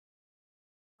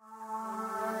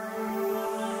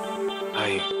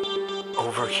I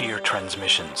overhear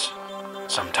transmissions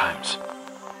sometimes.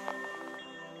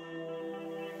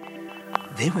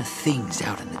 There are things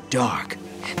out in the dark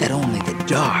that only the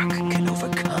dark can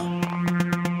overcome.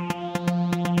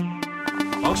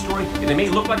 Long story, and it may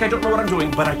look like I don't know what I'm doing,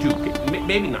 but I do.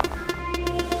 Maybe not.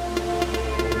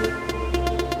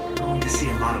 You're going to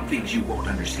see a lot of things you won't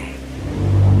understand.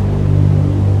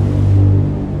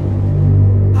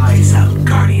 Eyes out,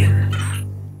 Guardian.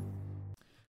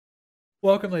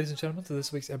 Welcome, ladies and gentlemen, to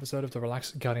this week's episode of the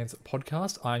Relaxed Guardians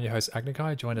podcast. I'm your host,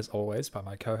 Agnikai, joined as always by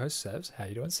my co-host, Sevs. How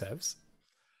you doing, Sevs?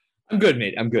 I'm good,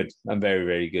 mate. I'm good. I'm very,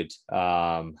 very good.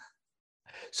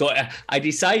 So I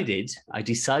decided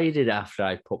after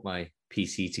I put my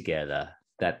PC together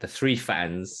that the three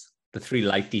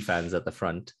lighty fans at the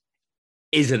front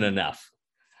isn't enough.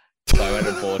 So I went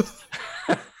and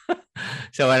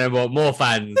bought more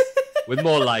fans with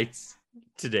more lights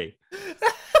today.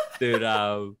 Dude,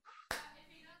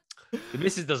 the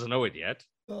missus doesn't know it yet,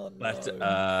 but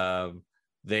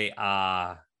they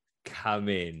are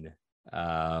coming.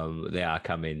 They are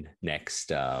coming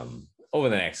next over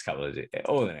the next couple of days.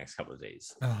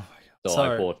 Oh my god! So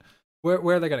I bought.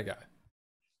 Where are they going to go?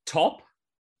 Top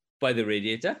by the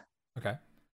radiator. Okay.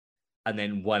 And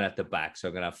then one at the back. So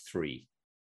I'm gonna have three.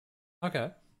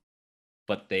 Okay.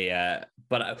 But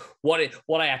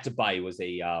what I had to buy was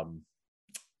a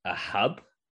hub.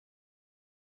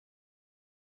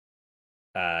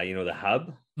 The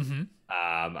hub. Mm-hmm.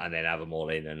 And then have them all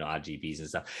in and RGBs and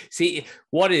stuff. See,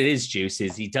 what it is, Juice,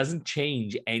 is he doesn't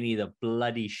change any of the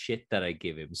bloody shit that I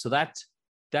give him. So that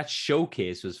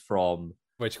showcase was from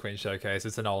Witch Queen Showcase.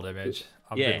 It's an old image.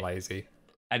 I'm being lazy.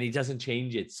 And he doesn't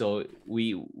change it. So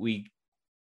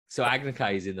so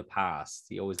Agnikai is in the past.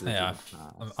 He always lives in the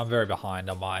past. I'm very behind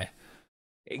on my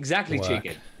exactly work.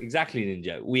 Chicken. Exactly,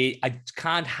 Ninja. I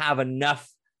can't have enough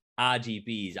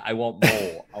RGBs. I want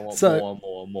more. I want more and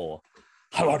more and more.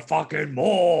 I want fucking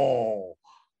more.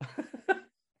 I'm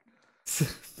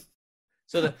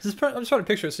just trying to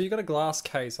picture it. So you got a glass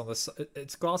case on this.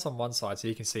 It's glass on one side, so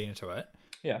you can see into it.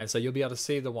 Yeah. And so you'll be able to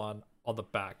see the one on the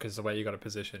back because the way you got it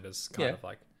positioned is kind of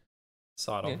like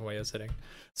side on where you're sitting.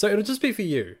 So it'll just be for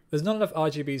you. There's not enough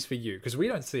RGBs for you because we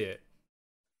don't see it.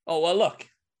 Oh well, look.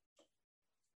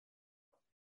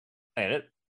 Ain't it?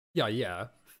 Yeah.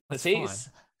 That's see, fine.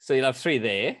 so you'll have three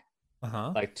there,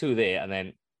 like two there, and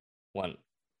then one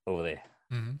over there.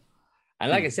 Mm-hmm.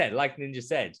 And like I said, like Ninja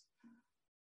said,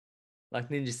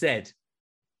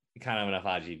 you can't have enough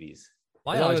RGBs.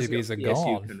 My RGBs are gone.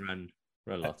 You can run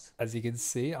lots. As you can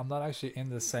see, I'm not actually in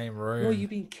the same room. No,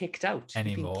 you've been kicked out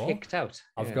anymore.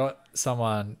 I've got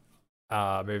someone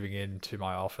moving into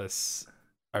my office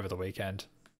over the weekend.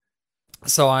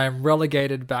 So I'm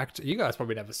relegated back to... You guys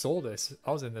probably never saw this.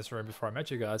 I was in this room before I met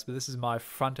you guys, but this is my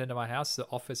front end of my house. The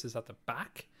office is at the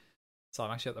back. So I'm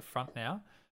actually at the front now.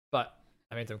 But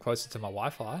I mean, I'm closer to my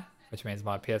Wi-Fi, which means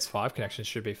my PS5 connection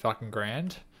should be fucking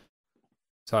grand.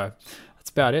 So that's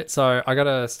about it. So I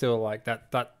gotta still like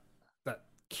that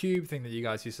cube thing that you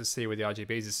guys used to see with the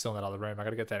RGBs is still in that other room. I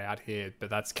gotta get that out here. But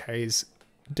that's Kay's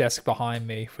desk behind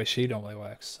me where she normally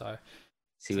works. So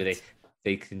see where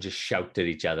they can just shout at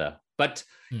each other. But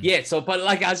but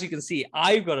like as you can see,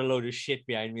 I've got a load of shit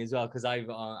behind me as well because I've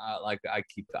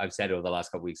said over the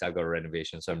last couple of weeks I've got a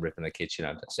renovation, so I'm ripping the kitchen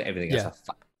out, so everything else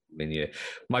in here.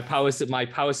 My power supply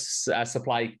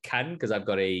can because I've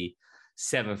got a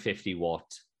 750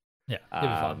 watt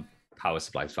power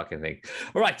supply fucking thing.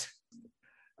 All right,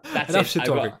 that's enough shit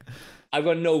talking. I've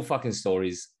got no fucking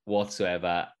stories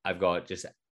whatsoever. I've got just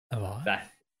that.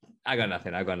 I got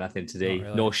nothing today.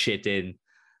 Really. No shit in,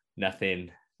 nothing.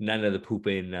 None of the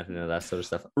pooping, nothing of that sort of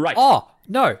stuff. Right. Oh,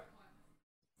 no.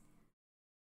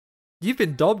 You've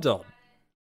been dobbed on.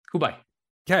 Goodbye.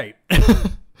 Kate.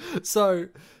 So,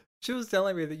 she was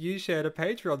telling me that you shared a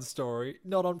Patreon story,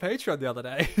 not on Patreon the other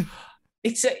day.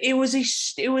 So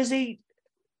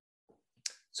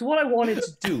what I wanted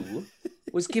to do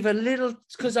was give a little,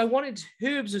 because I wanted,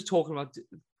 Herbs was talking about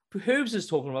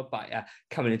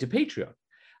coming into Patreon.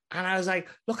 And I was like,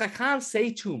 look, I can't say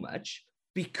too much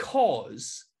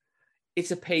because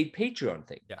it's a paid Patreon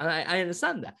thing. Yeah. And I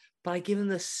understand that. But I give him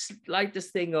the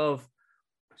slightest thing of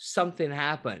something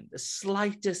happened, the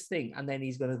slightest thing, and then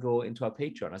he's going to go into our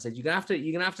Patreon. I said, you're going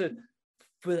to have to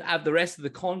have the rest of the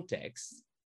context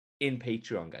in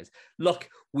Patreon, guys. Look,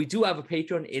 we do have a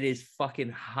Patreon. It is fucking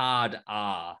hard.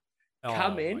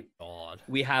 Come in. My God.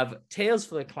 We have Tales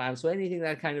for the Clan. So anything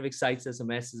that kind of excites us and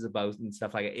messes about and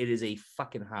stuff like that, it is a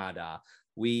fucking hard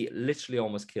We literally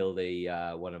almost killed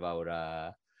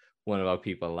one of our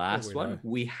people last one.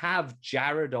 We have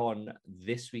Jared on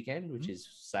this weekend, which is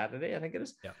Saturday, I think it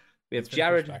is. Yeah. We have It's been pushed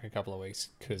Jared. back a couple of weeks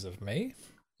because of me.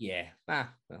 Yeah. Well,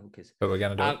 who cares? But we're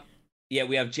gonna do it. Yeah,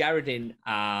 we have Jared in.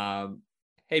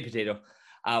 Hey, Potato.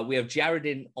 We have Jared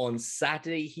in on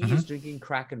Saturday. He is drinking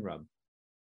Kraken rum.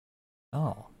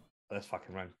 Oh. That's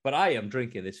fucking right. But I am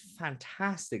drinking this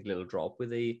fantastic little drop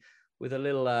with a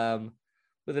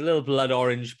little blood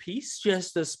orange piece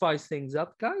just to spice things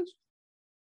up, guys.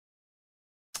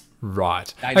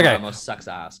 Right. Dynamo sucks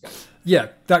ass, guys. Yeah,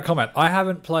 that comment. I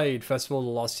haven't played Festival of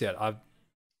the Lost yet. I've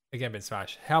again been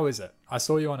smashed. How is it? I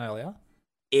saw you on earlier.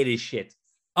 It is shit.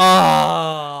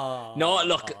 Oh No,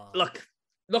 look.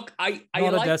 I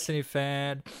not like a Destiny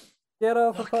fan. Get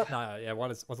off the foot. No, yeah.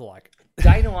 what's it like?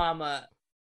 Dino Armor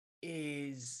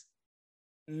is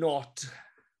not.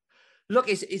 Look,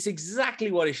 it's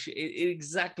exactly what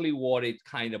exactly what it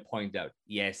kind of pointed out.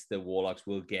 Yes, the Warlocks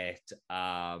will get.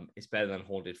 It's better than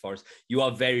Haunted Forest. You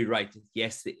are very right.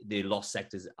 Yes, the Lost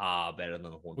Sectors are better than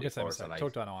the Haunted Forest.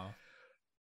 Talk Dino Armor.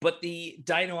 But the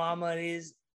Dino Armor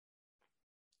is.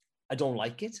 I don't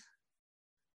like it.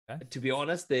 Okay. To be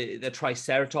honest, the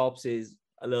Triceratops is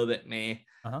a little bit meh.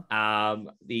 I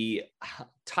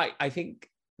think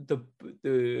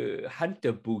the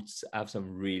Hunter boots have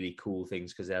some really cool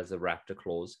things because it has the raptor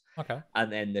claws. Okay.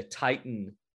 And then the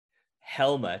Titan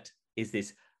helmet is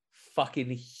this fucking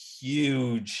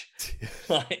huge,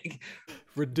 like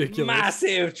ridiculous,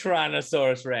 massive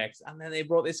Tyrannosaurus Rex. And then they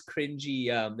brought this cringy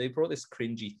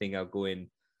thing out going,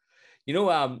 you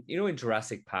know in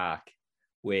Jurassic Park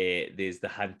where there's the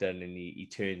hunter and then he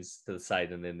turns to the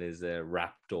side and then there's a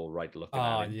raptor right looking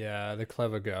at him. Yeah, the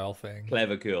clever girl thing.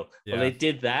 Clever girl. Yeah. Well, they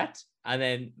did that, and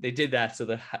then they did that so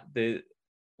the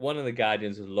one of the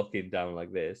Guardians was looking down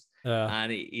like this,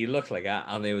 and he looked like that,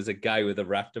 and there was a guy with a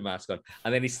raptor mask on,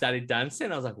 and then he started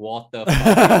dancing. I was like, what the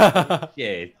fuck?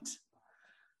 Shit.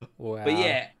 Wow.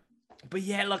 But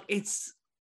yeah, look, it's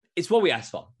what we asked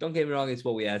for. Don't get me wrong, it's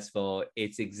what we asked for.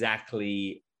 It's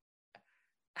exactly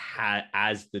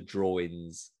as the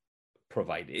drawings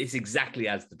provided. It's exactly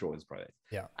as the drawings provided.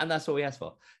 Yeah. And that's what we asked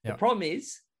for. Yeah. The problem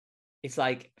is, it's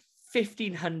like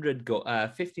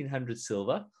 1,500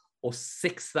 silver or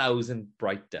 6,000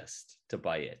 bright dust to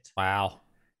buy it. Wow.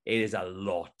 It is a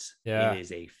lot. Yeah. It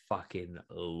is a fucking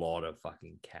lot of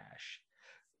fucking cash.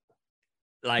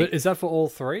 Like, but is that for all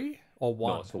three or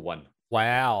one? No, it's for one.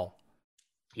 Wow.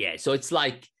 Yeah, so it's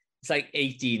like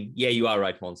 18. Yeah, you are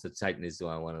right, Monster Titan is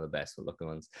one of the best looking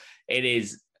ones. It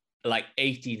is like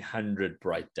 1,800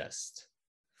 bright dust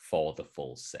for the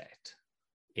full set.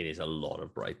 It is a lot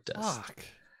of bright dust. Fuck.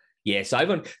 Yeah,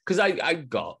 so because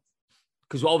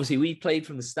obviously we played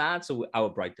from the start, so our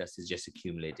bright dust is just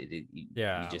accumulated.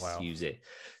 You just use it.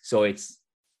 So it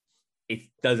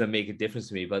doesn't make a difference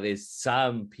to me, but there's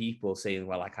some people saying,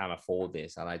 well, I can't afford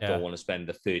this and I don't want to spend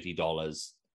the $30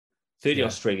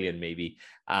 Australian, maybe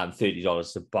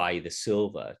 $30 to buy the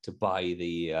silver, to buy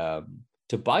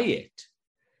it.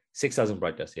 6,000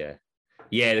 bright dust, yeah.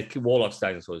 The Warlock's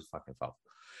dinosaur is fucking fun.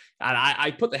 And I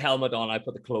put the helmet on, I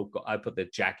put the cloak, I put the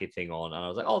jacket thing on, and I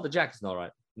was like, oh, the jacket's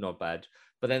not bad.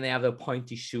 But then they have the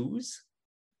pointy shoes.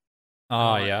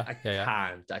 Oh, I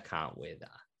can't wear that.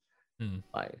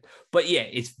 But yeah,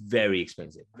 it's very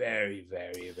expensive. Very,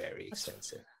 very, very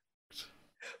expensive.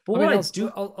 But I was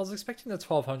expecting the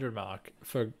 1,200 mark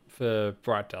for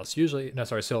bright dust.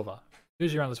 Silver.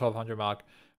 Usually around the 1,200 mark,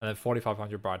 and then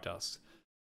 4,500 bright dust.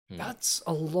 That's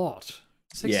a lot.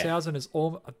 6,000 is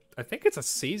all. I think it's a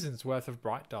season's worth of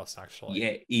bright dust, actually.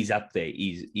 Yeah, he's up there.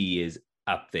 He is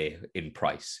up there in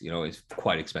price. It's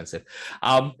quite expensive.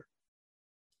 But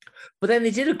then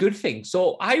they did a good thing.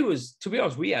 So to be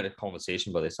honest, we had a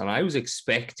conversation about this, and I was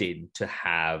expecting to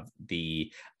have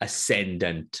the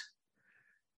Ascendant.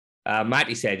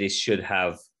 Matty said it should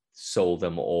have sold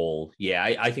them all. Yeah,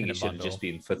 I think it should have just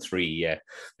been for 3. Yeah.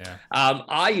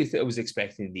 I was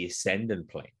expecting the Ascendant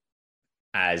plane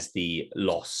as the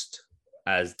Lost,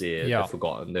 as the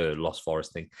Forgotten, the Lost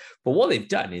Forest thing. But what they've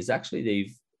done is actually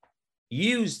they've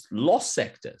used Lost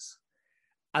sectors,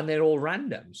 and they're all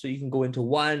random. So you can go into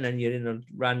one, and you're in a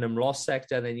random Lost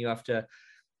sector, and then you have to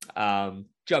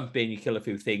jump in, you kill a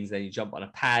few things, then you jump on a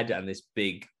pad, and this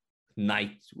big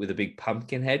knight with a big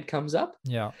pumpkin head comes up.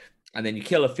 Yeah. And then you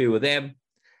kill a few of them.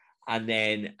 And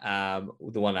then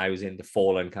the one I was in, the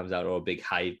Fallen, comes out, or a big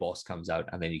hive boss comes out,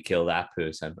 and then you kill that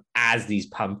person. As these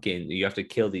you have to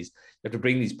kill these, you have to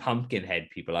bring these pumpkin head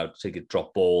people out to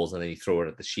drop balls, and then you throw it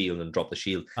at the shield and drop the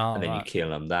shield, and then you kill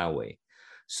them that way.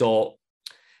 So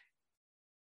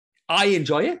I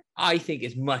enjoy it. I think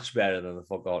it's much better than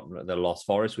the Lost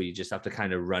Forest, where you just have to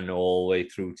kind of run all the way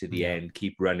through to the end,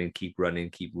 keep running,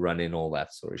 all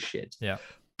that sort of shit. Yeah.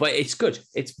 but it's good.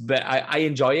 I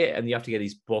enjoy it, and you have to get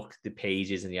these the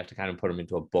pages, and you have to kind of put them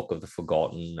into a book of the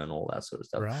forgotten and all that sort of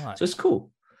stuff. Right. So it's cool.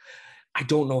 I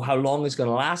don't know how long it's going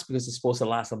to last because it's supposed to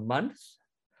last a month.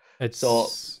 It's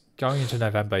going into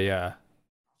November, yeah.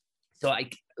 So I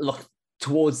look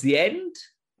towards the end.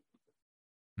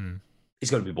 It's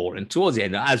going to be boring. Towards the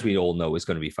end, as we all know, it's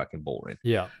going to be fucking boring.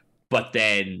 Yeah. But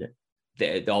then,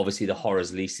 obviously, the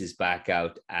Horrors Lease is back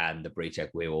out, and the Braycheck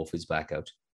Werewolf is back out.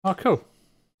 Oh, cool.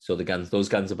 So those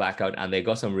guns are back out, and they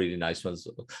got some really nice ones.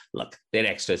 Look, they're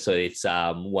extra. So it's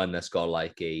one that's got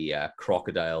like a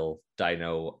crocodile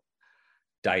dino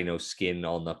skin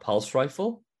on the pulse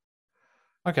rifle.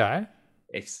 Okay.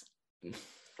 It's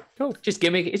cool. Just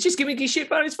gimmicky. It's just gimmicky shit,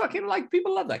 but it's fucking like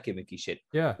people love that gimmicky shit.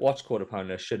 Yeah. Watch Quarter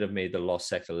Pounder should have made the Lost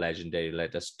Sector legendary.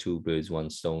 Let us 2 birds, 1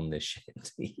 stone this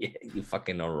shit. Yeah, you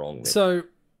fucking are wrong. Mate. So,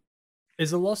 is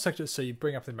the Lost Sector? So you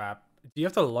bring up the map. Do you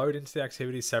have to load into the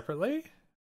activities separately,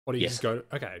 or do you just go?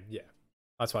 Okay, yeah.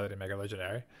 That's why they didn't make it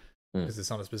legendary because it's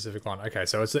not a specific one. Okay,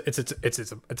 so it's a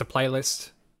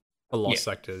playlist for Lost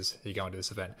Sectors. You go into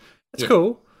this event. It's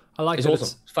cool. I like. It's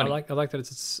awesome. It's funny. I like that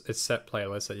it's set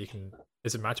playlist that you can.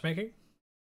 Is it matchmaking?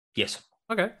 Yes.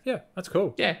 Okay. Yeah, that's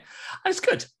cool. Yeah, it's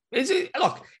good. It's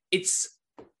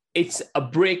a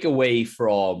breakaway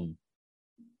from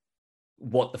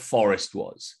what the forest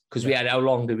was, because we had how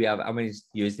many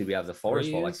years did we have the forest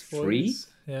for? Like 3?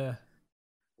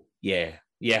 Yeah.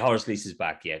 Horus Lease is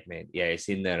back yet, mate. Yeah, it's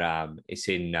in there. It's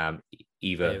in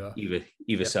Eva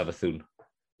Savathun.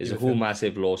 There's a whole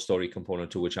massive lore story component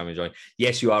to which I'm enjoying.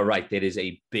 Yes, you are right. There is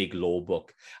a big lore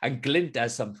book, and Glint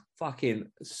has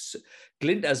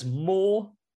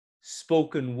more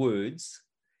spoken words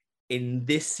in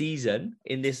this season,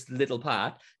 in this little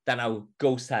part, than our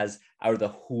Ghost has out of the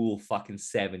whole fucking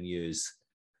 7 years.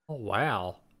 Oh,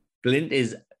 wow. Glint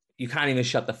you can't even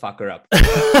shut the fucker up.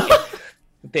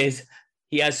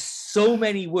 He has so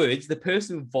many words. The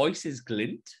person who voices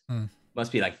Glint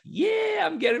must be like, yeah,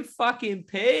 I'm getting fucking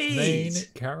paid. Main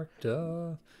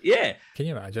character. Yeah. Can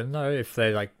you imagine, though, if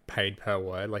they like paid per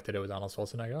word like they do with Arnold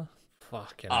Schwarzenegger?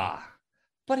 Fucking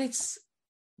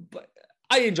but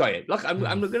I enjoy it. Look, I'm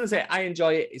going to say I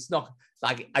enjoy it. It's not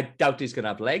like I doubt it's going to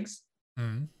have legs.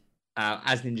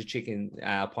 As Ninja Chicken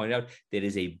pointed out, there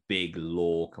is a big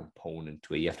lore component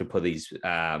to it. You have to put these, you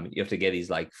have to get these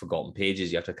like forgotten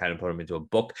pages. You have to kind of put them into a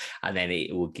book, and then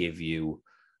it will give you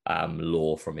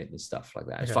lore from it and stuff like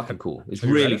that. It's fucking cool. It's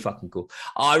really fucking cool.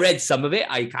 I read some of it.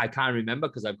 I can't remember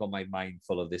because I've got my mind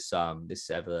full of this other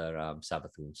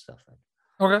Savathun stuff.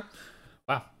 Okay.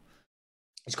 Wow.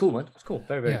 It's cool, man. It's cool.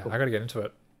 Very, very cool. I gotta get into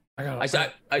it. I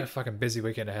got a fucking busy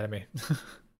weekend ahead of me.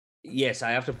 Yes,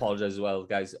 I have to apologize as well,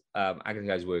 guys. Agnes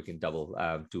guy's working double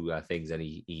two things, and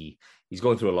he's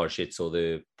going through a lot of shit. So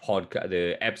the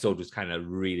episode was kind of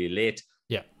really late.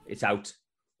 Yeah, it's out.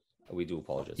 We do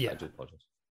apologize. Yeah, I do apologize.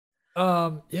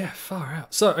 Far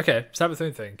out. So okay,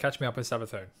 Savathun thing. Catch me up with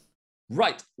Savathun.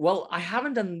 Right. Well, I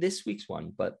haven't done this week's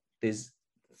one, but there's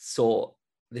some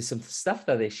stuff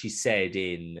that she said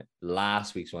in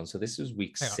last week's one. So this was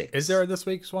week 6. Is there this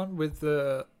week's one with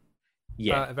the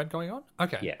event going on?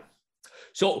 Okay. Yeah.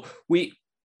 So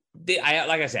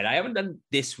like I said, I haven't done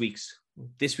this week's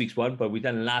one, but we've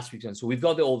done last week's one. So we've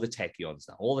got all the Techions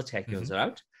now. All the Techions are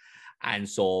out. And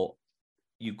so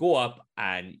you go up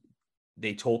and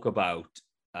they talk about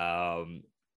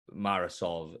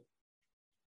Marasov.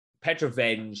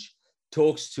 Petrovenge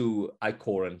talks to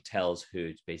Ikora and tells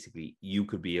her basically you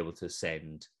could be able to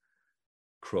send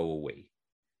Crow away.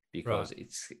 Because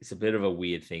it's a bit of a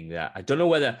weird thing that I don't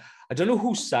know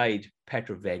whose side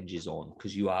Petrovenge is on,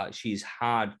 because she's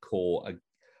hardcore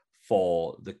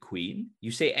for the Queen.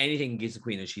 You say anything against the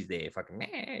Queen and she's there, fucking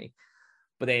meh.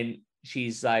 But then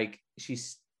she's like she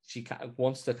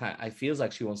wants to I feels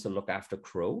like she wants to look after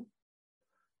Crow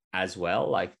as well,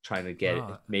 like trying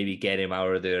to maybe get him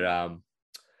out of their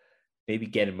maybe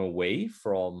get him away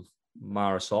from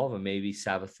Marasov and maybe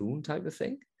Savathun type of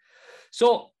thing.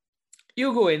 So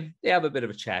you go in, they have a bit of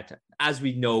a chat. As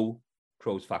we know,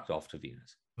 Crow's fucked off to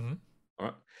Venus. All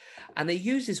right. And they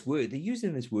use this word. They're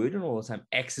using this word and all the time,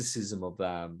 exorcism of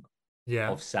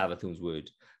Savathun's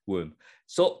worm.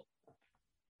 So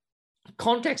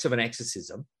context of an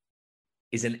exorcism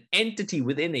is an entity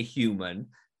within a human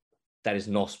that is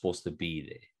not supposed to be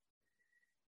there.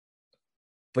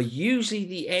 But usually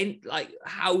the end, like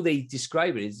how they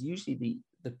describe it, is usually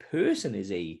the person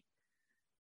is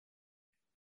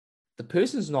the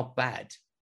person's not bad,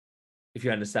 if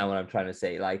you understand what I'm trying to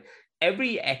say. Like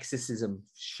every exorcism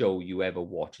show you ever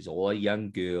watch is all a young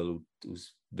girl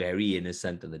who's very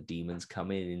innocent, and the demons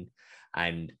come in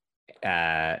and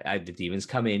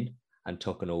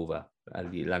took her over. a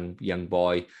young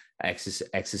boy,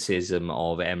 exorcism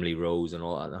of Emily Rose and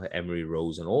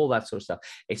all that sort of stuff.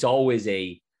 It's always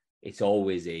a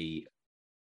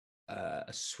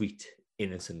sweet,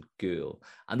 innocent girl.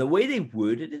 And the way they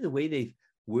worded it, the way they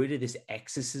worded this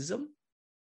exorcism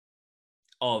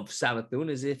of Savathun,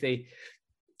 as if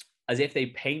they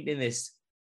paint in this,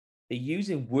 they're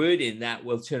using wording that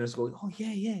will turn us going, oh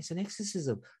yeah, it's an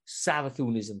exorcism.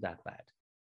 Savathun isn't that bad.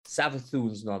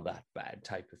 Savathun's not that bad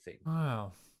type of thing.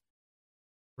 Wow.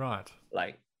 Right.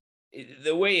 Like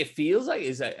the way it feels like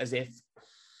is as if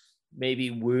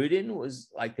maybe wording was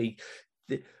like the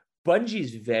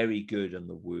Bungie's very good on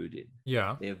the wording.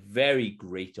 Yeah. They're very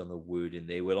great on the wording.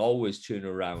 They will always turn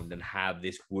around and have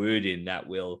this wording that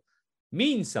will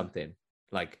mean something.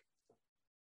 Like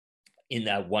in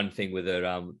that one thing with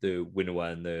the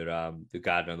Winnowa and the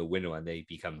gardener and the Winnowa, and they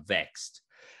become vexed.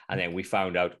 And then we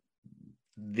found out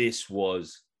this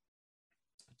is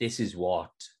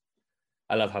what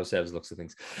I love how Sevs looks at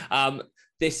things.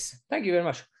 Thank you very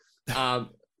much.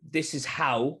 This is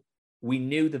how we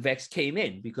knew the Vex came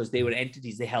in, because they were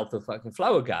entities that helped the fucking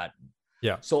flower garden.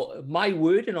 Yeah. So my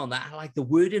wording on that, like the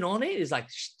wording on it is like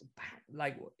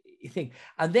you think,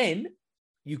 and then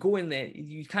you go in there,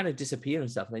 you kind of disappear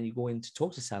and stuff, and then you go in to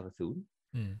talk to Savathun,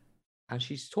 and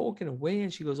she's talking away,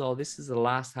 and she goes, "Oh, this is the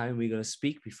last time we're going to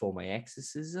speak before my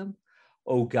exorcism,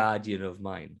 oh guardian of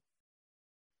mine."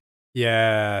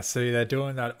 Yeah, so they're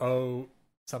doing that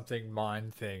something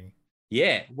mind thing.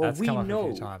 Yeah, well, that's we come up know.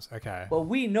 a few times. Okay. Well,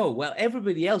 we know. Well,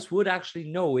 everybody else would actually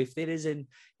know if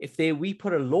we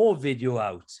put a lore video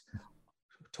out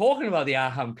talking about the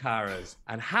Ahamkaras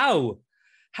and how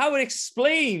it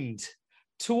explained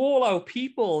to all our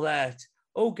people that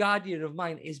 "Oh Guardian of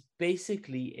Mine" is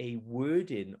basically a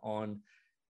wording on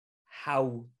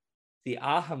how the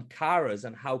Ahamkaras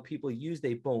and how people use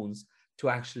their bones to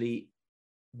actually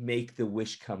make the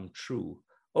wish come true.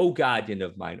 Oh guardian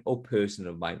of mine, oh person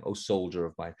of mine, oh soldier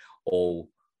of mine, oh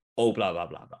blah blah blah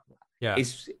blah blah. Yeah,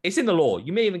 it's in the lore.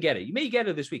 You may even get it. You may get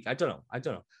it this week. I don't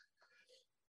know.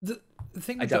 The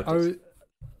thing with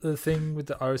the thing with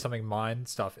the something mind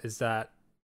stuff is that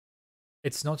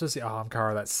it's not just the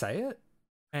Ahamkara that say it,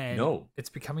 and no, it's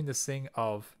becoming this thing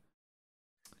of,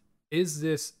 is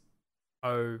this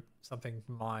something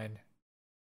mine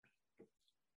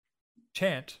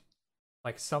chant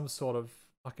like some sort of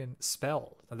fucking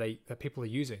spell that people are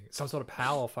using, some sort of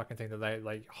power fucking thing that they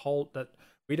like hold, that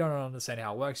we don't understand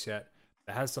how it works yet,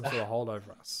 that has some sort of hold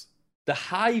over us. The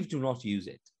Hive do not use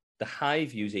it. The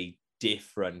Hive use a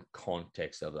different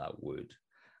context of that word,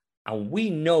 and we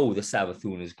know the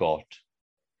Savathun has got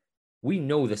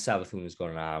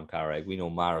an Ahamkara egg. We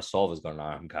know Mara Sov has got an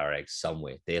Ahamkara egg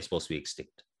somewhere. They are supposed to be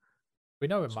extinct. We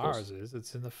know what Mara's is.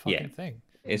 It's in the fucking thing.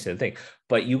 It's in the thing.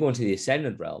 But you go into the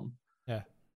Ascendant Realm,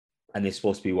 and there's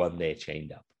supposed to be one there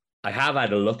chained up. I have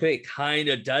had a look at it.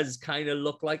 It does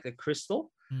look like a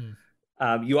crystal.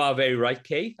 You are very right,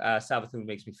 Kay. Savathun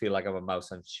makes me feel like I'm a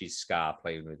mouse and she's Scar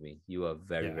playing with me. You are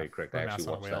very, very correct. I actually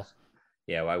watched that.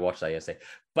 Yeah, I watched that yesterday.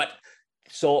 But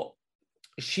so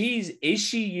is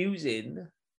she using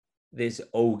this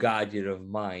 "Oh Guardian of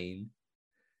Mine"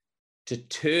 to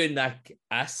turn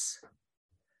us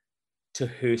to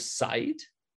her side?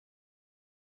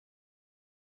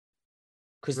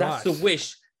 Because that's the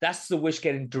wish. That's the wish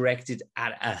getting directed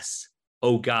at us.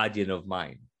 Oh, guardian of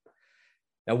mine.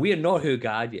 Now, we are not her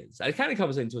guardians. And it kind of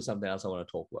comes into something else I want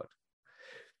to talk about.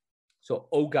 So,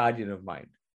 oh, guardian of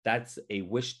mine. That's a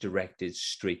wish directed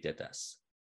straight at us.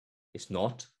 It's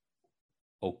not,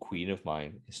 oh, queen of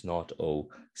mine. It's not, oh,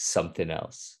 something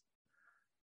else.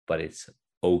 But it's,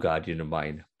 oh, guardian of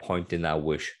mine, pointing that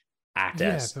wish at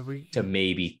us to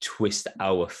maybe twist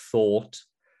our thought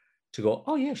to go,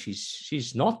 oh yeah,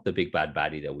 she's not the big bad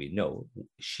baddie that we know.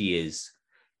 She is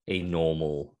a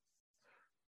normal,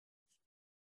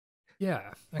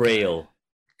 frail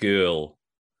girl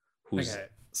who's. Okay,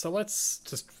 so let's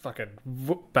just fucking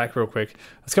whoop back real quick.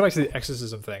 Let's go back to the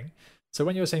exorcism thing. So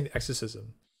when you were saying the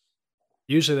exorcism,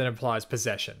 usually that implies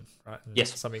possession, right? And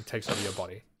yes, something takes over your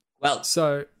body. Well,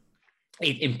 so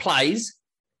it implies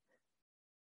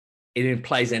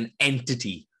an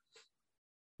entity,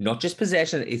 not just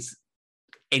possession. It's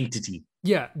entity.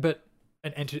 Yeah, but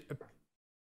an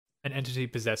entity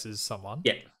possesses someone.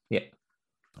 Yeah.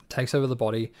 Takes over the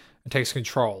body and takes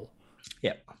control.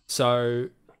 Yeah. So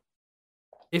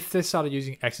if they started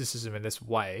using exorcism in this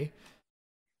way,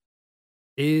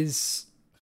 is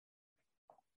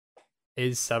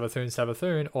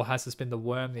Savathun, or has this been the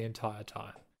worm the entire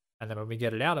time? And then when we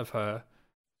get it out of her,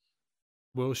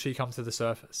 will she come to the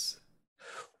surface?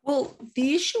 Well,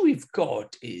 the issue we've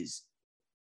got is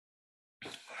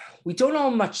we don't know how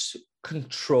much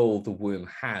control the worm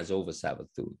has over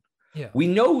Savathun. Yeah. We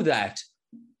know that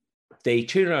they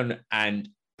turn around and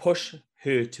push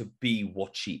her to be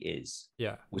what she is.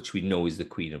 Yeah. Which we know is the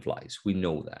Queen of Lies. We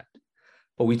know that.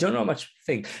 But we don't know much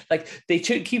thing. Like, they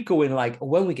keep going like, oh,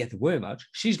 when we get the worm out,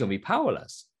 she's going to be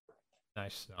powerless. No,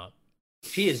 she's not.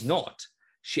 She is not.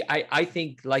 I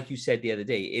think, like you said the other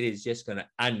day, it is just going to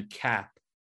uncap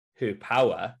her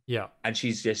power. Yeah. And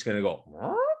she's just going to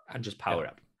go and just power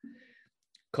up.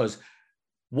 Because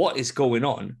what is going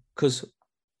on? Because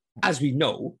as we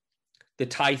know, the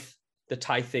tithe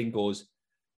thing goes,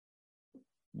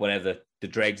 whatever the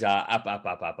dregs are,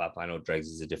 up. I know dregs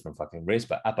is a different fucking race,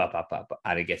 but up.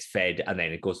 And it gets fed, and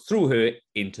then it goes through her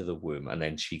into the womb, and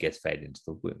then she gets fed into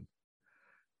the womb.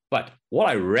 But what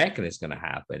I reckon is going to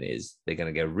happen is they're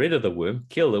going to get rid of the worm,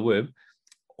 kill the worm.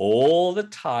 All the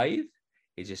tithe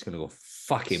is just going to go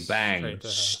fucking bang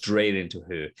straight into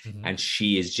her. Mm-hmm. And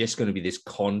she is just going to be this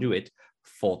conduit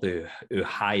for the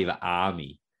hive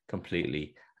army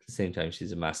completely. At the same time,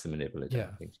 she's a master manipulator. Yeah.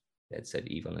 I think Ed said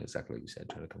evil, and exactly what you said,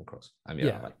 trying to come across.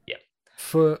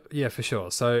 For sure.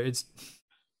 So it's...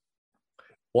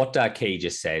 What Kay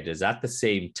just said is at the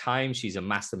same time, she's a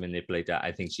master manipulator.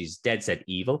 I think she's dead set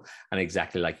evil. And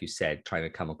exactly like you said, trying to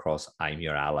come across, I'm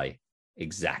your ally.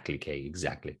 Exactly, Kay,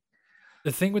 exactly.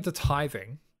 The thing with the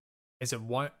tithing is it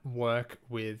won't work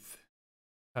with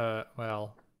her,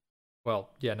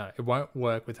 it won't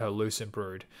work with her lucent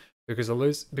brood. Because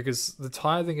the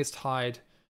tithing is tied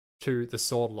to the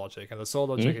sword logic. And the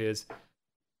sword logic is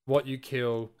what you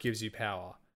kill gives you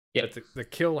power. Yep. But the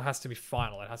kill has to be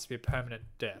final. It has to be a permanent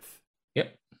death.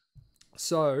 Yep.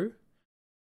 So,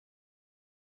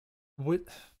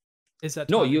 is that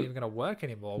not even going to work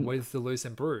anymore with the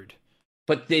lucent brood?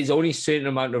 But there's only a certain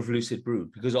amount of lucid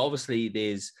brood, because obviously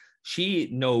she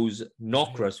knows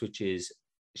Nokris, which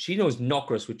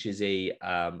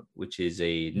is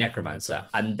a necromancer,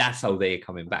 and that's how they're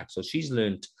coming back. So she's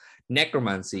learned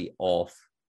necromancy of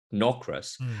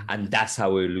Nokris, and that's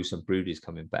how her lucent brood is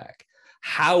coming back.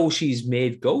 How she's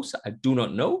made ghosts, I do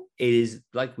not know. It is,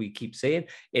 like we keep saying,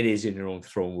 it is in her own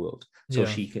throne world. So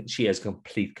she has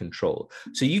complete control.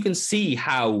 So you can see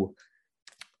how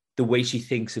the way she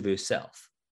thinks of herself,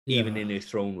 even in her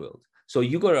throne world. So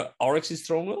you go to Oryx's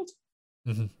throne world.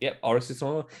 Mm-hmm. Yep, Oryx's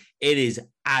throne world. It is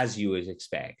as you would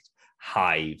expect.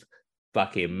 Hive,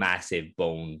 fucking massive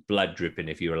bone, blood dripping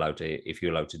if you're allowed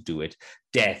to do it.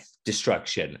 Death,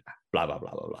 destruction, blah blah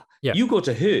blah blah blah. Yeah. You go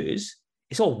to hers.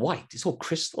 It's all white. It's all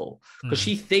crystal, because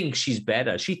she thinks she's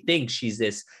better. She thinks she is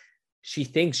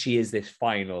this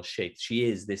final shape. She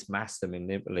is this master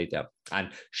manipulator, and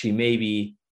she may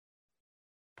be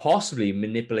possibly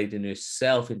manipulating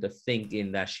herself into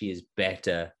thinking that she is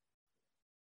better.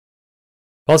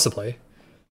 Possibly.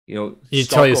 You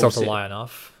tell yourself to lie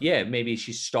enough. Yeah, maybe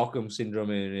she's Stockholm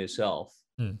syndrome in herself,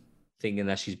 thinking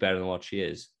that she's better than what she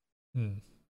is.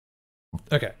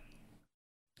 Okay.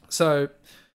 So...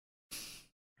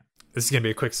 this is going to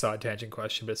be a quick side tangent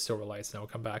question, but it still relates, and then we'll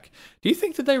come back. Do you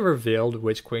think that they revealed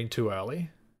Witch Queen too early?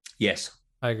 Yes.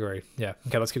 I agree. Yeah.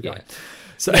 Okay, let's keep going.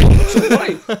 So,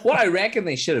 what I reckon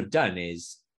they should have done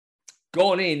is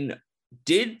gone in,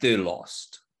 did the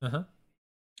Lost, and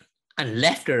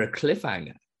left her a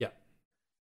cliffhanger. Yeah.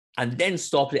 And then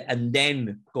stopped it, and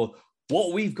then go,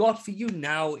 what we've got for you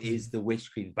now is the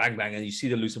Witch Queen. Bang, bang. And you see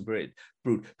the lucent brood.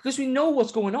 Because we know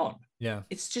what's going on. Yeah.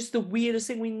 It's just the weirdest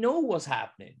thing. We know what's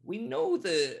happening. We know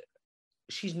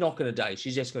she's not going to die.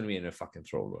 She's just going to be in her fucking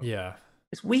throne room. Yeah.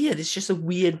 It's weird. It's just a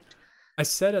weird... I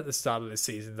said at the start of this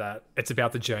season that it's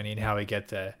about the journey and how we get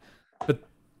there.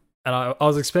 And I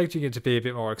was expecting it to be a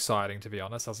bit more exciting, to be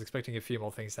honest. I was expecting a few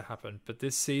more things to happen. But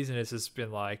this season has just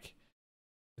been like...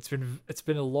 It's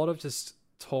been a lot of just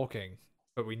talking.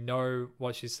 But we know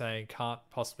what she's saying can't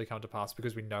possibly come to pass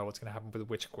because we know what's going to happen with the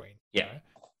Witch Queen. Yeah. You know?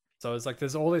 So it's like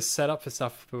there's all this setup for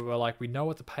stuff, but we're like, we know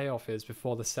what the payoff is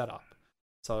before the setup.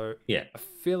 So yeah, I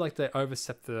feel like they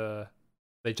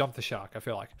they jumped the shark. I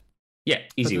feel like. Yeah,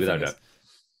 easy without doubt.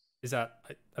 Is that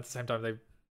at the same time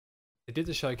they did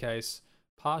the showcase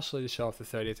partially to show off the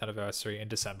 30th anniversary in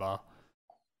December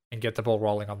and get the ball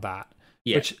rolling on that.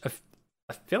 Yeah. Which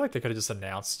I feel like they could have just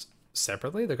announced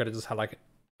separately. They could have just had like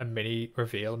a mini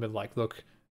reveal and been like, look,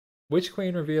 Witch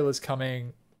Queen reveal is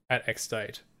coming at X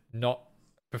date, not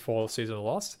before Season of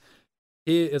Lost.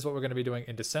 Here is what we're going to be doing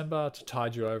in December to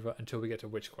tide you over until we get to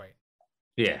Witch Queen.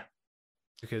 Yeah.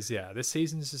 Because, this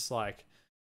season is just like,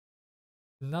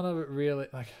 none of it really,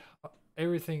 like,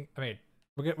 everything. I mean,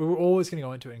 we're always going to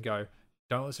go into it and go,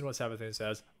 don't listen to what Savathun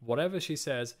says. Whatever she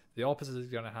says, the opposite is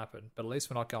going to happen. But at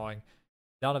least we're not going,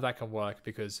 none of that can work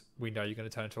because we know you're going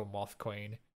to turn into a Moth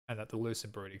Queen and that the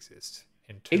lucent brood exists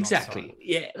in 2 months' Exactly. time.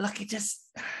 Yeah. Like, it just.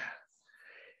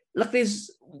 Look,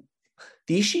 there's.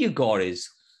 The issue you got is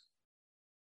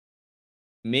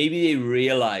maybe they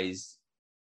realized,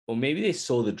 or maybe they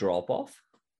saw the drop off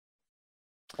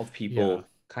of people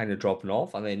kind of dropping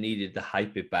off, and they needed to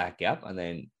hype it back up, and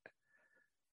then.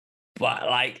 But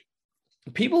like,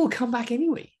 people will come back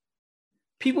anyway.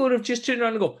 People would have just turned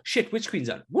around and go, shit, Witch Queen's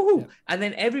on. Woohoo. Yeah. And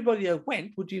then everybody that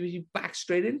went would be back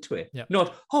straight into it. Yeah.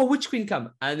 Not, oh, Witch Queen come.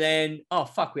 And then, oh,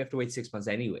 fuck, we have to wait 6 months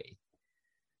anyway.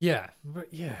 Yeah.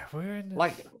 But yeah, we're in...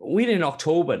 Like, we're in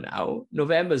October now.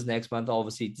 November's next month,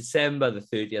 obviously. December the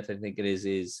 30th, I think it is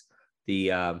the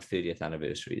 30th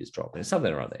anniversary is dropping.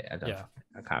 Something around there.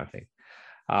 I can't think.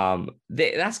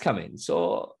 That's coming.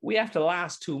 So we have to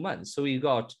last 2 months. So we've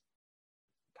got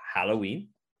Halloween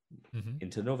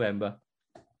into November.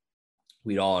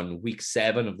 We're on week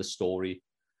 7 of the story.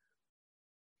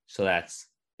 So that's,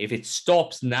 if it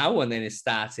stops now and then it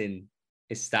starts in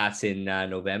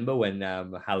November when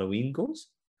Halloween goes,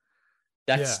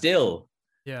 that's still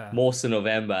most of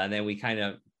November. And then we kind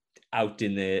of out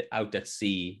at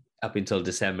sea up until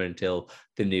December until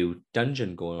the new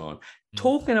dungeon going on.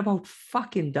 Talking about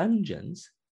fucking dungeons,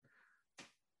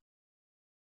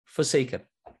 Forsaken.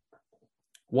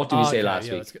 What did we say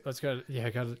last week? Let's go. Yeah,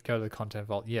 go to the content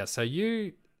vault. Yeah, so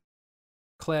you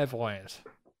clairvoyant.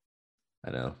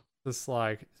 I know. Just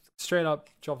like straight up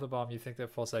drop the bomb. You think that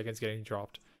Forsaken's getting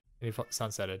dropped and you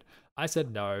sunsetted. I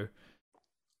said no.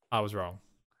 I was wrong.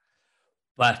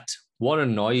 But what is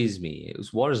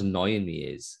annoying me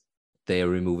is they are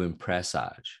removing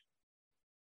Presage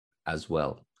as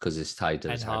well because it's tied to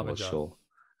the Tangle Shore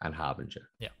and Harbinger.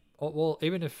 Yeah. Well,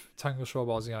 even if Tangle Shore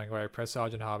wasn't going away,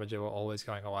 Presage and Harbinger were always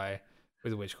going away with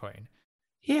the Witch Queen.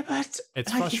 Yeah, but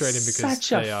it's frustrating because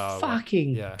they are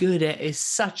fucking good. It's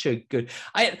such a good.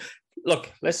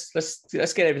 Look. Let's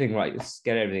get everything right. Let's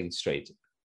get everything straight.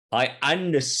 I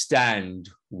understand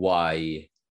why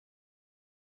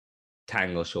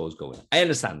Tangle Shore's going. I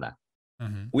understand that.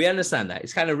 We understand that.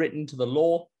 It's kind of written to the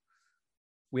law.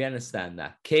 We understand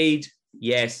that. Cade,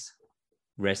 yes.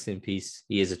 Rest in peace.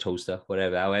 He is a toaster,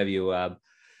 whatever. However you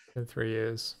been 3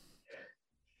 years.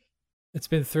 It's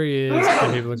been 3 years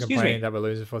and people are complaining that we're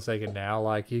losing Forsaken now.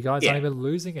 Like, you guys aren't even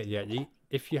losing it yet.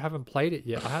 If you haven't played it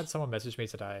yet, I had someone message me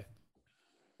today.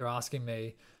 They're asking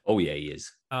me, oh yeah, he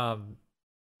is.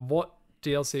 What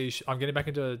DLC I'm getting back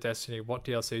into Destiny, what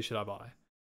DLC should I buy? I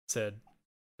said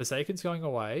Forsaken's going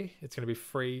away. It's going to be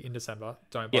free in December.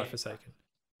 Don't buy Forsaken.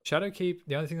 Shadowkeep,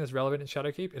 the only thing that's relevant in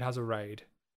Shadowkeep, it has a raid.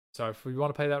 So if we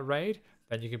want to play that raid,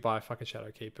 then you can buy fucking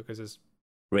Shadowkeep because there's...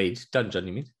 Raid? Dungeon,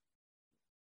 you mean?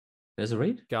 There's a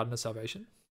raid? Garden of Salvation.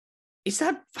 Is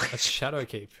that... That's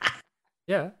Shadowkeep.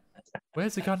 Yeah.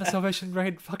 Where's the Garden of Salvation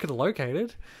raid fucking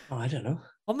located? Oh, I don't know.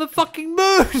 On the fucking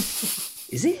moon!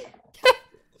 Is it?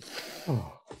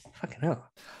 Oh, fucking hell.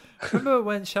 Remember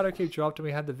when Shadowkeep dropped and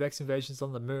we had the Vex invasions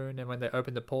on the moon, and when they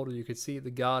opened the portal, you could see the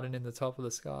garden in the top of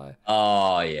the sky?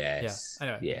 Oh, yes. Yeah,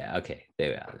 anyway. Yeah, okay. There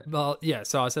we are. Well, yeah,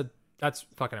 so I said that's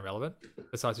fucking irrelevant,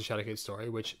 besides the Shadowkeep story,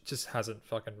 which just hasn't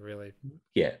fucking really...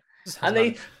 Yeah. And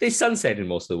they sunsetted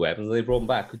most of the weapons, and they brought them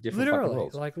back with different fucking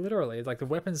roles. Literally, like the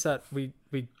weapons that we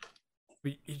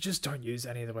you just don't use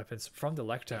any of the weapons from the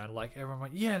lectern. Like, everyone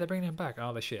went, yeah, they're bringing them back.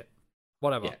 Oh, they're shit.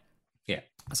 Whatever. Yeah.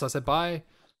 So I said, buy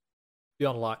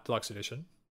Beyond Light Deluxe Edition,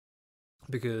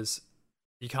 because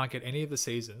you can't get any of the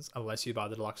seasons unless you buy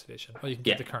the Deluxe Edition, or you can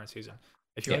get the current season.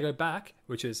 If you want to go back,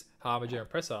 which is Harbinger and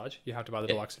Presage, you have to buy the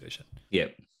Deluxe Edition. Yeah.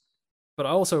 But I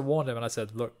also warned him and I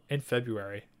said, look, in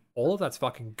February, all of that's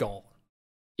fucking gone.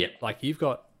 Yeah. Like, you've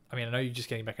got, I mean, I know you're just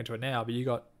getting back into it now, but you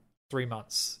got 3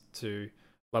 months to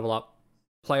level up,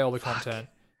 play all the content,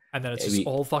 and then it's just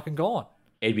all fucking gone.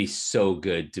 It'd be so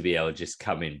good to be able to just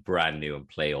come in brand new and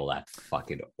play all that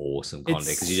fucking awesome content,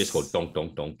 because you just go donk,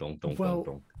 donk, donk, donk, donk, donk,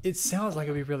 donk. It sounds like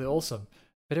it'd be really awesome,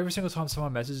 but every single time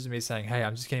someone messages me saying, hey,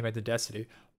 I'm just getting back to Destiny,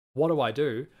 what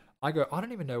do? I go, I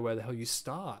don't even know where the hell you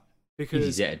start,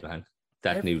 because EDZ, man.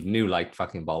 That new light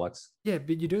fucking bollocks. Yeah,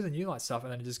 but you do the new light stuff,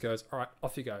 and then it just goes, all right,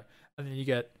 off you go. And then you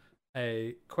get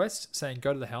a quest saying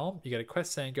go to the Helm, you get a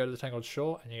quest saying go to the Tangled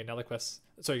Shore, and you get another quest.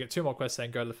 So you get 2 more quests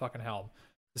saying go to the fucking Helm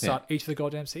to start each of the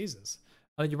goddamn seasons.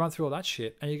 And then you run through all that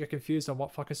shit, and you get confused on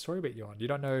what fucking story beat you're on. You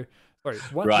don't know. Sorry,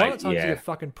 one of the times you get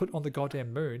fucking put on the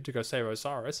goddamn moon to go save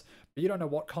Osiris, but you don't know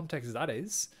what context that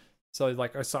is. So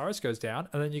like Osiris goes down,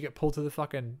 and then you get pulled to the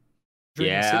fucking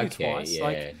Dreaming City twice.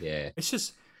 It's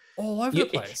just all over the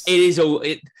place. It is all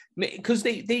because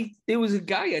there was a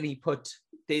guy and he put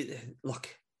look,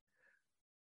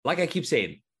 like I keep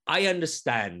saying, I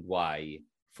understand why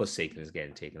Forsaken is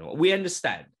getting taken over. We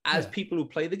understand, as Yeah. people who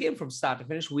play the game from start to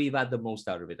finish, we've had the most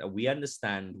out of it, and we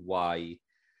understand why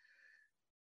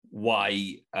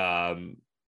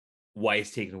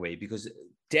it's taken away, because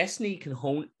Destiny can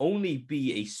only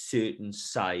be a certain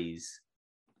size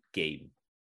game.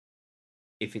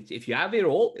 If you have it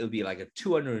all, it'll be like a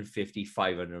 250,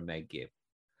 500 meg game.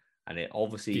 And it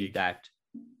obviously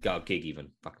Gig. gig even,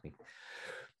 fuck me.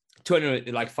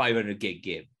 200, like 500 gig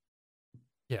game.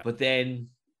 Yeah. But then,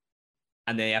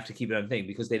 and they have to keep it on thing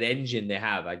because the engine they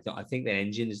have, I think the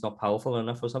engine is not powerful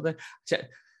enough or something.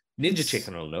 Ninja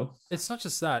Chicken will know. It's not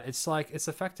just that. It's like, it's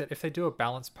the fact that if they do a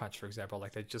balance patch, for example,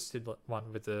 like they just did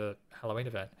one with the Halloween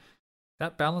event,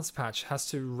 that balance patch has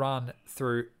to run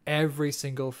through every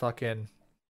single fucking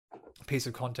piece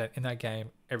of content in that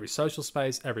game, every social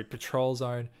space, every patrol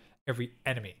zone, every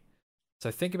enemy.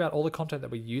 So think about all the content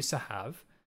that we used to have,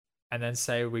 and then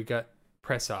say we get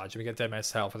Presage and we get Dead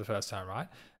Man's Tale for the first time, right?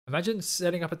 Imagine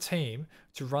setting up a team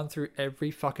to run through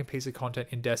every fucking piece of content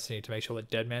in Destiny to make sure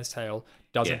that Dead Man's Tale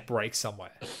doesn't break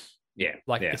somewhere. Yeah.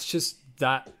 Like, it's just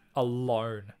that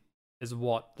alone is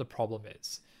what the problem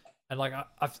is. And like,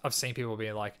 I've seen people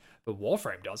being like, but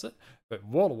Warframe does it, but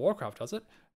World of Warcraft does it.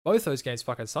 Both those games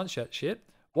fucking sunset shit.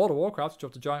 World of Warcraft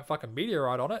dropped a giant fucking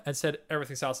meteorite on it and said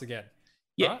everything starts again.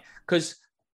 Yeah, because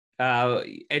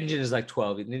engine is like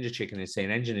 12. Ninja Chicken is saying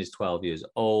engine is 12 years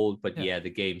old, but yeah, the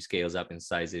game scales up in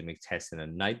size. It makes testing a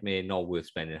nightmare. Not worth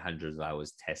spending hundreds of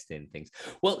hours testing things.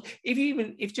 Well,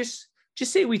 if just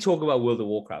say we talk about World of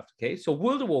Warcraft, okay? So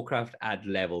World of Warcraft add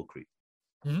level creep.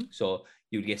 Mm-hmm. So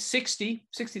you would get 60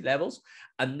 levels,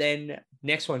 and then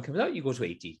next one comes out, you go to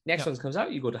 80. Next one comes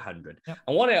out, you go to 100. Yep.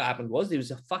 And what happened was there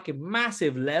was a fucking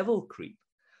massive level creep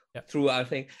throughout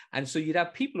thing. And so you'd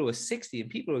have people who are 60 and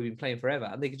people who have been playing forever,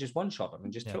 and they could just one-shot them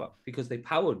and just kill them because their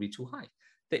power would be too high.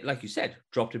 They, like you said,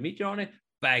 dropped a meteor on it,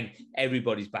 bang,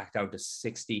 everybody's back down to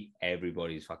 60.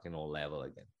 Everybody's fucking all level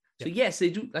again. So yes, they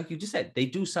do, like you just said, they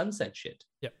do sunset shit.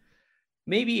 Yep.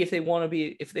 Maybe if they want to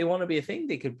be a thing,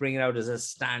 they could bring it out as a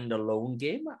standalone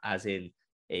game, as in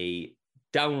a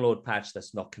download patch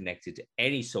that's not connected to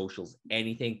any socials,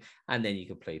 anything, and then you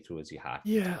can play through as you have.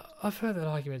 Yeah, I've heard that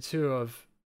argument too of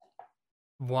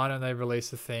why don't they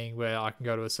release a thing where I can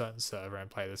go to a certain server and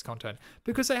play this content?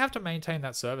 Because they have to maintain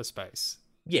that server space.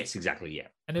 Yes, exactly, yeah.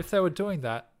 And if they were doing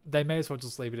that, they may as well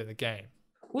just leave it in the game.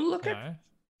 Well, look at,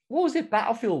 what was it,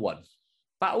 Battlefield 1?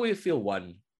 Battlefield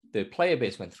 1, the player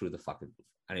base went through the fucking roof,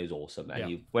 and it was awesome.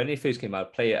 And when it first came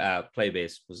out, player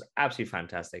base was absolutely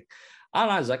fantastic. And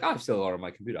I was like, I've still got it on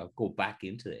my computer. I'll go back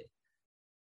into it.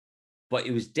 But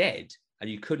it was dead,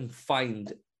 and you couldn't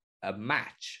find a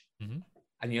match. Mm-hmm.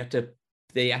 And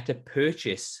they had to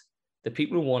purchase, the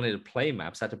people who wanted to play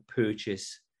maps had to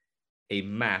purchase a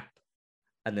map,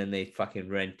 and then they fucking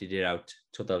rented it out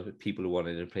to the people who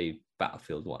wanted to play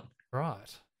Battlefield 1.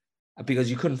 Right.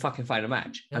 Because you couldn't fucking find a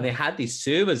match. Yeah. And they had these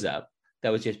servers up that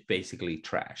was just basically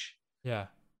trash. Yeah.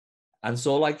 And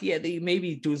so, like, yeah, they may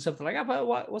be doing something like that,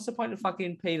 but what's the point of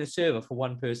fucking paying a server for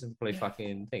one person to play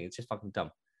fucking thing? It's just fucking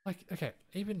dumb. Like, okay,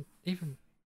 even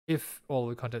if all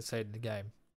the content stayed in the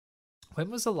game, when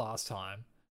was the last time,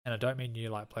 and I don't mean you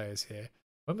like players here,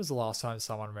 when was the last time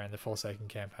someone ran the Forsaken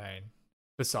campaign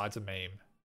besides a meme?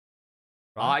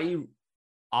 Right?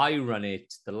 I run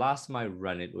it, the last time I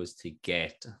run it was to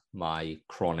get my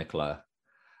Chronicler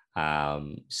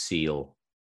seal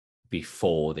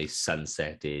before they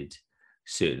sunsetted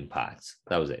certain parts.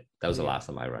 That was it. That was the last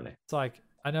time I run it. It's like,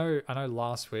 I know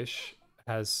Last Wish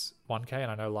has 1K,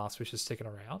 and I know Last Wish is sticking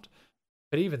around,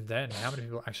 but even then, how many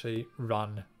people actually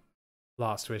run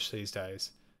Last Wish these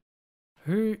days?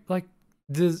 Who, like,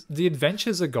 the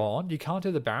adventures are gone. You can't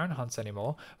do the Baron hunts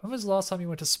anymore. When was the last time you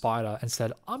went to Spider and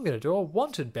said, I'm going to do a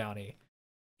wanted bounty?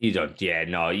 You don't. Yeah,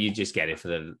 no, you just get it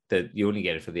for you only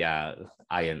get it for the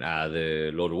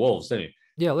the Lord of Wolves, don't you?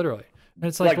 Yeah, literally. And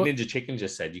it's like Ninja Chicken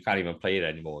just said, you can't even play it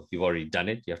anymore. You've already done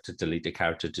it. You have to delete the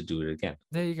character to do it again.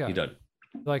 There you go. You're done.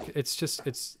 Like, it's just,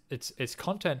 it's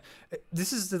content.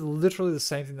 This is literally the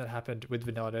same thing that happened with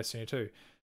Vanilla Destiny 2.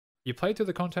 You played through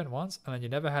the content once, and then you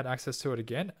never had access to it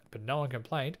again, but no one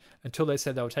complained until they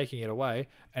said they were taking it away,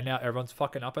 and now everyone's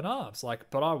fucking up in arms.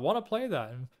 Like, but I want to play that,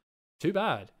 and too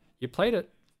bad. You played it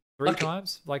 3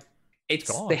 times, like, it's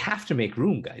gone. They have to make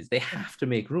room, guys. They have to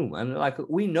make room. And like,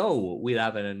 we know we're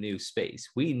having a new space.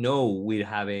 We know we're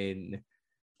having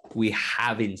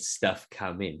stuff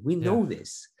come in. We know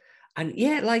this. And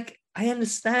yeah, like, I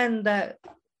understand that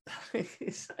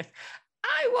it's like,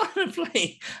 I want to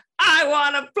play. I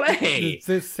want to play.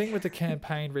 The thing with the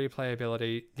campaign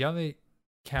replayability, the only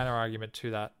counter argument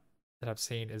to that I've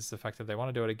seen is the fact that they want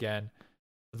to do it again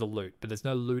with the loot, but there's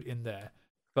no loot in there.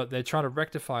 but they're trying to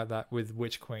rectify that with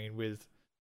Witch Queen with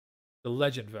the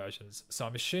Legend versions. So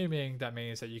I'm assuming that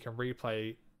means that you can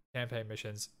replay campaign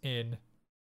missions in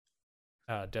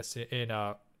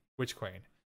Witch Queen.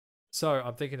 So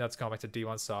I'm thinking that's going back to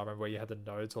D1 Star, where you had the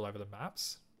nodes all over the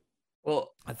maps.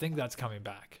 Well, I think that's coming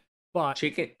back. But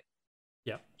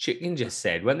Chicken just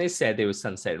said when they said there was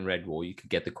Sunset and Red War, you could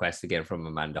get the quest again from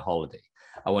Amanda Holiday.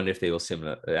 I wonder if they will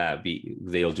similar.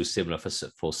 They'll do similar for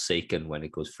Forsaken when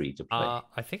it goes free to play.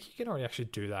 I think you can already actually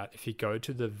do that if you go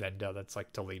to the vendor that's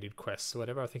like deleted quests or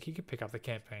whatever. I think you can pick up the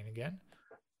campaign again.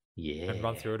 Yeah. And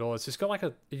run through it all. It's just got like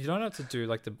you don't have to do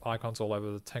like the icons all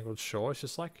over the Tangled Shore. It's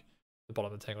just like the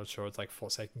bottom of the Tangled Shore. It's like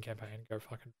Forsaken campaign. Go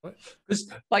fucking do it.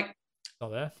 Because like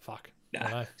not there. Fuck.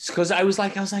 Because I was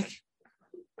like,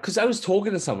 because I was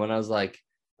talking to someone. I was like,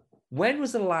 when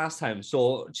was the last time?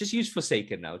 So just use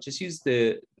Forsaken now. Just use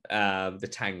the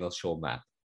Tangled Shore map.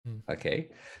 Okay.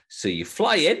 So you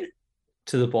fly in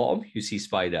to the bottom. You see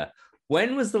Spider.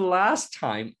 When was the last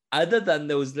time, other than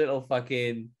those little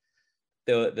fucking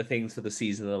the things for the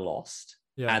Season of the Lost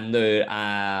and the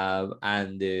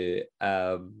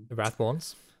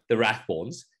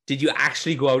Wrathborns, did you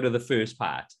actually go out of the first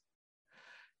part?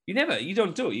 You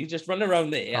don't do it. You just run around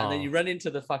there and then you run into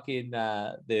the fucking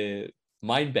the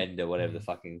Mindbender, whatever the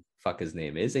fucking fucker's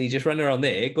name is, and you just run around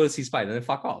there, go to see Spider, and then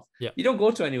fuck off. Yeah, you don't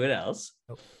go to anywhere else.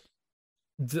 Nope.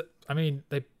 I mean,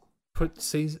 they put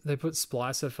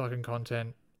splicer fucking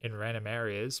content in random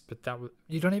areas, but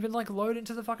you don't even like load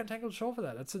into the fucking Tangled Shore for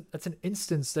that. That's an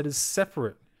instance that is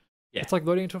separate. Yeah, it's like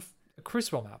loading into a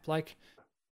Crucible map. Like,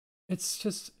 it's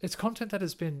content that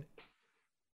has been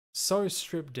so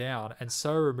stripped down and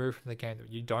so removed from the game that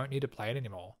you don't need to play it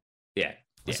anymore. Yeah.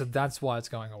 So that's why it's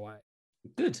going away.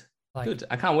 Good. Good.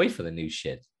 I can't wait for the new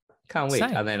shit. Can't wait.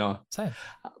 Same. And then Same.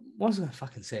 What was I gonna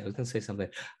fucking say? I was gonna say something.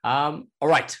 All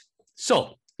right.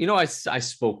 So I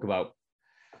spoke about.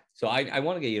 So I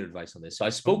want to get your advice on this. So I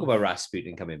spoke about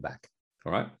Rasputin coming back.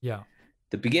 All right. Yeah.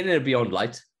 The beginning of Beyond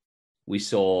Light, we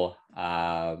saw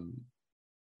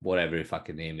whatever her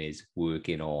fucking name is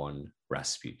working on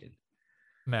Rasputin.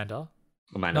 Amanda.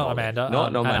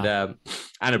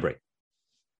 Anna Bray.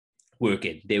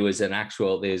 Working. There was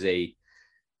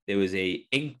a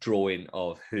ink drawing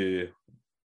of her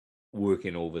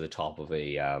working over the top of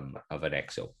an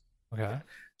EXO. Okay.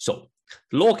 So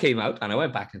the law came out, and I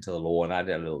went back into the law and I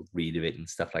did a little read of it and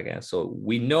stuff like that. So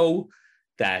we know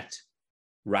that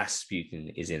Rasputin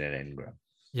is in an engram.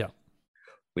 Yeah.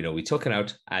 We know we took it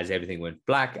out as everything went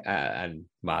black and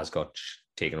Mars got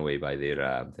taken away by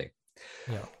their thing.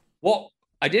 Yeah. What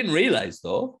I didn't realize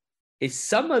though is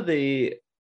some of the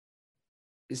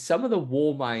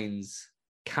Warmind's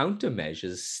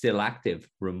countermeasures still active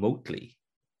remotely.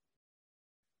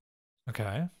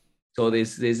 Okay. So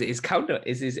there's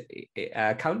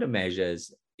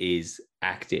countermeasures is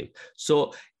active.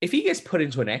 So if he gets put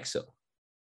into an EXO,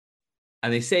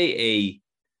 and they say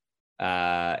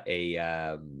not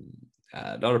a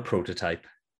prototype,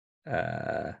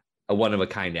 a one of a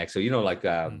kind EXO, like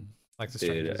the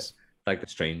strangers, like the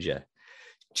stranger.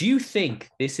 Do you think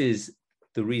this is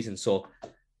the reason? So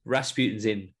Rasputin's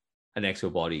in an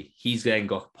EXO body. He's then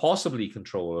got possibly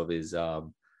control of his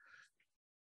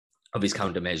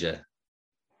countermeasure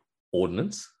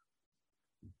ordnance.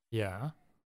 Yeah.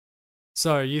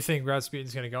 So you think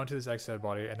Rasputin's going to go into this EXO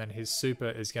body, and then his super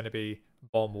is going to be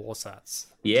bomb warsats?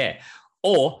 Yeah.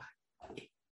 Or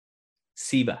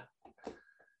Siva.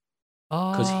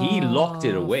 Because he locked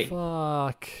it away.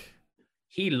 Fuck.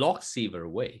 He locked Siva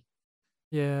away.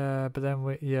 Yeah, but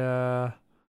then yeah.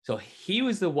 So he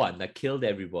was the one that killed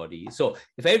everybody. So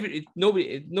if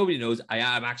nobody knows,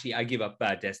 I give up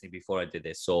Destiny before I did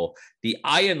this. So the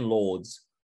Iron Lords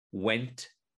went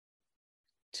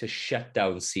to shut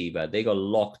down Siva. They got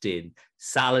locked in.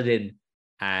 Saladin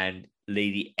and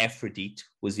Lady Ephrodite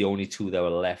was the only two that were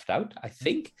left out, I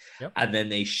think. Yep. And then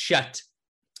they shut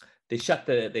the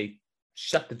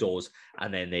doors,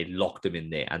 and then they locked him in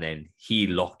there. And then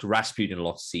Rasputin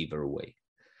locked Siva away.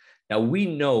 Now we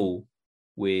know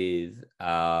with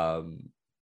Outbreak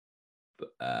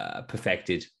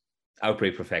Perfected,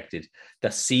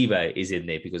 that Siva is in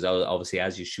there because obviously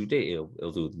as you shoot it,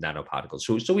 it'll do nanoparticles.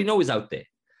 So we know he's out there.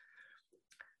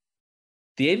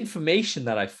 The information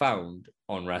that I found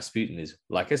on Rasputin is,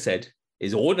 like I said,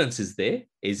 his ordnance is there.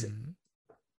 His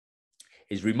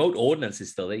remote ordnance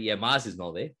is still there. Yeah, Mars is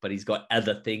not there, but he's got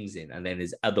other things in, and then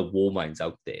there's other war minds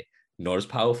out there. Not as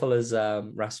powerful as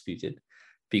Rasputin,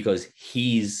 because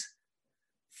he's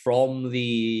from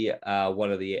the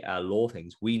one of the law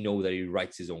things. We know that he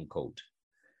writes his own code.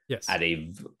 Yes.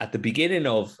 At the beginning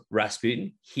of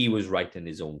Rasputin, he was writing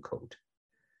his own code.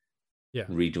 Yeah.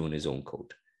 Redoing his own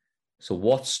code. So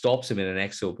what stops him in an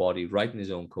exo body, writing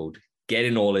his own code,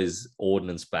 getting all his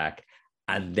ordnance back,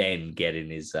 and then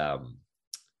getting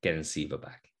Siva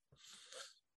back?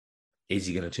 Is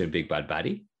he going to turn big bad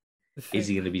baddie? Is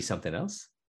he going to be something else?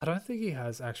 I don't think he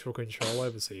has actual control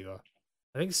over Siva.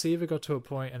 I think Siva got to a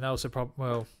point, and that was a problem.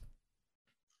 Well,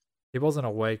 he wasn't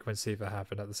awake when Siva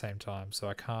happened at the same time, so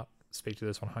I can't speak to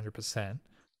this 100%.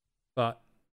 But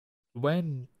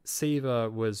when Siva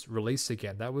was released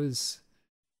again, that was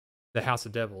the House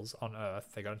of Devils on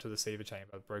Earth. They got into the Siva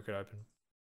chamber, broke it open.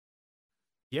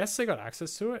 Yes, they got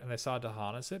access to it, and they started to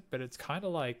harness it, but it's kind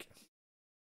of like...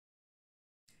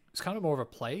 It's kind of more of a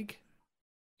plague.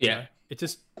 Yeah. You know? It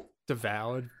just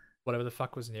devoured whatever the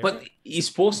fuck was near But it. he's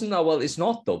supposed to know, well, it's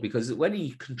not, though, because when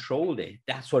he controlled it,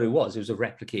 that's what it was. It was a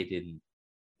replicated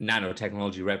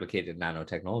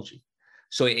nanotechnology.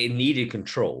 So it needed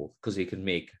control because it could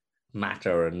make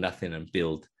matter or nothing and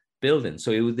build buildings.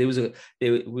 So there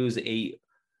was a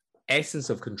essence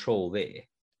of control there.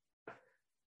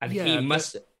 And Yeah, he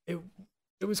must...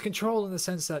 It was control in the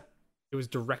sense that it was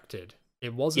directed.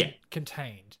 It wasn't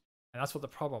contained. And that's what the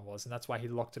problem was, and that's why he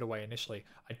locked it away initially.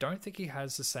 I don't think he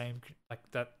has the same, like,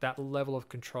 that level of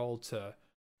control to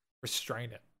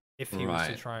restrain it if he was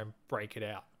to try and break it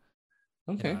out.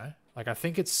 Okay. You know? Like, I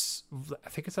think it's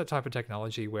that type of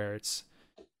technology where it's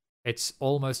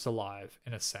almost alive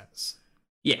in a sense.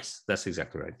 Yes, that's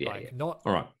exactly right. Yeah, like, yeah. Not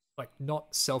all right. Like,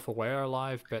 not self-aware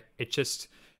alive, but it just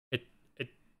it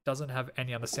doesn't have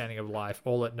any understanding of life.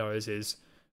 All it knows is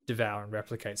devour and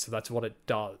replicate. So that's what it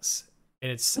does. In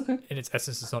its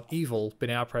essence, it's not evil, but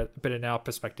in our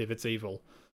perspective, it's evil.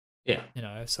 Yeah. You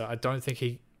know, so I don't think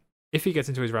if he gets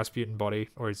into his Rasputin body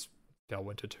or his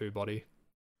Delwinter 2 body,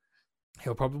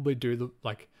 he'll probably do the,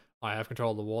 like, I have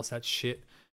control of the Warsat shit,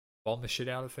 bomb the shit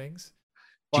out of things.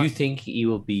 But, do you think he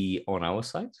will be on our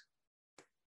side?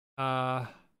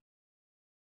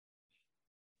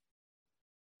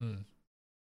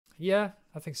 Yeah,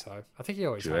 I think so. I think he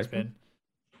always has been.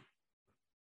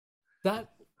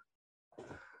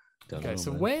 Okay,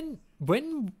 so when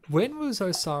was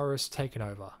Osiris taken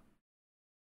over?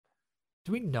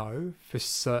 Do we know for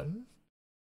certain?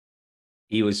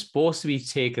 He was supposed to be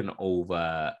taken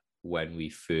over when we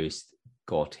first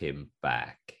got him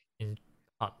back. In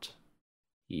Hunt.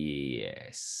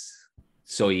 Yes.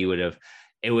 So he would have...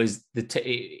 It was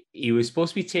he was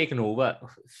supposed to be taken over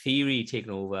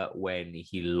when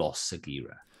he lost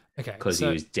Sagira. Okay. Because he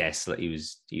was desolate.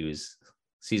 He was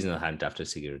seizing the Hunt after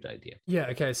Sagira died. Yeah,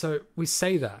 okay, so we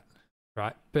say that,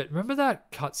 right? But remember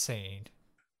that cutscene?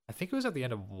 I think it was at the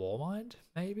end of Warmind,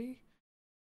 maybe?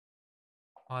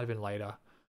 Might have been later.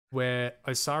 Where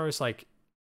Osiris, like,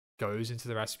 goes into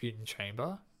the Rasputin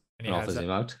chamber and he offers him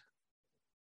out.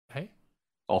 Hey?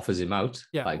 Offers him out.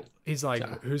 Yeah, like, he's like,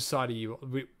 whose side are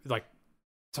you? Like,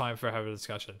 time for having a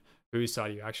discussion. Whose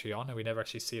side are you actually on? And we never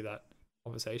actually see that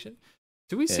conversation.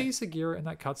 Do we see Sagira in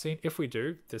that cutscene? If we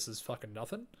do, this is fucking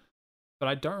nothing. But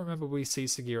I don't remember we see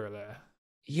Sagira there.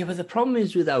 Yeah, but the problem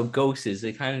is with our ghosts is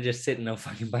they kind of just sit in our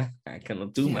fucking backpack and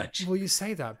not do much. Well, you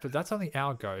say that, but that's only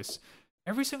our ghosts.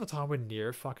 Every single time we're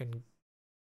near fucking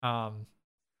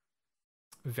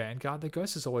Vanguard, the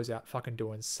ghost is always out fucking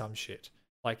doing some shit.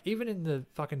 Like, even in the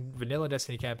fucking vanilla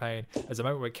Destiny campaign, there's a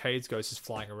moment where Cade's ghost is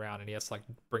flying around and he has to, like,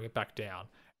 bring it back down. And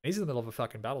he's in the middle of a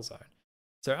fucking battle zone.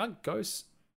 So our ghosts,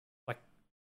 like,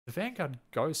 the Vanguard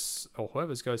ghosts, or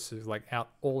whoever's ghost is, like, out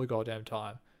all the goddamn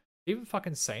time. Even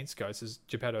fucking Saints ghost is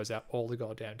Geppetto's out all the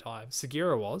goddamn time.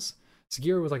 Sagira was,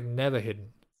 like, never hidden.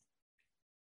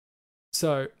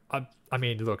 So, I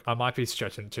mean, look, I might be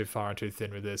stretching too far and too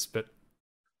thin with this, but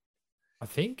I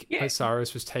think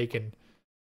Osiris was taken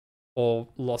or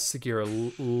lost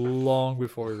Sagira long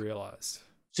before we realized.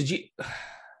 So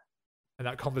and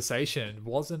that conversation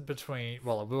wasn't between,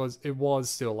 well, it was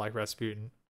still like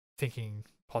Rasputin thinking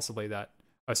possibly that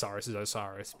Osiris is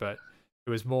Osiris, but it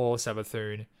was more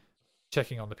Savathun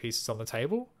checking on the pieces on the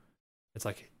table. It's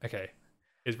like, okay,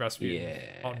 is Rasputin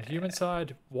on human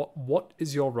side? What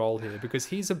is your role here? Because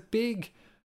he's a big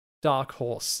dark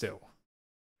horse still.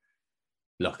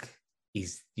 Look,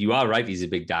 you are right, he's a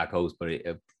big dark horse, but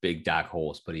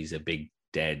he's a big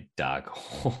dead dark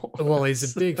horse. Well,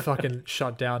 he's a big fucking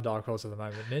shut down dark horse at the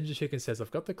moment. Ninja Chicken says,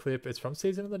 I've got the clip, it's from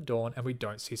Season of the Dawn, and we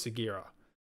don't see Sagira.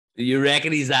 You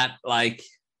reckon he's that, like...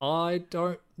 I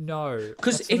don't know.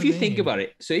 Because if you think about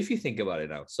it,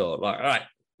 now, so, like, all right,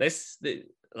 let's,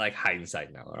 like,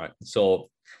 hindsight now, all right? So,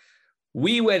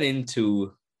 we went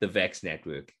into the Vex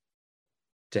network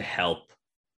to help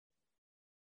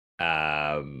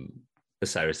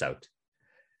Osiris out.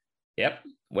 Yep.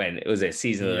 When it was a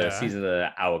season of the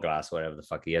Hourglass, whatever the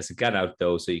fuck. He has a gun out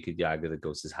though, so you could argue the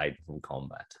ghost is hiding from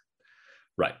combat.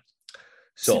 Right.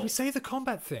 So So we say the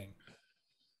combat thing,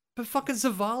 but fucking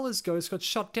Zavala's ghost got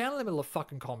shot down in the middle of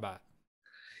fucking combat.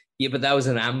 yeah, but that was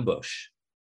an ambush.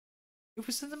 It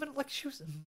was in the middle, like she was.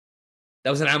 That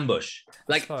was an ambush. I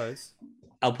Like, suppose.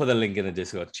 I'll put a link in the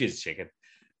Discord. Cheers, chicken.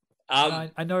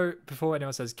 I know before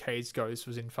anyone says Cade's ghost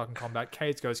was in fucking combat,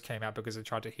 Cade's ghost came out because they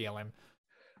tried to heal him.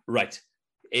 Right.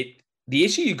 The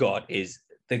issue you got is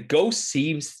the ghost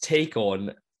seems to take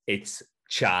on its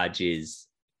charges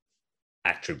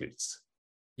attributes.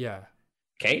 Yeah.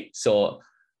 Okay, so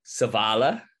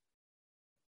Savala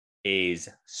is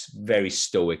very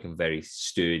stoic and very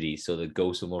sturdy, so the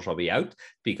ghost will most probably be out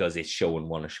because it's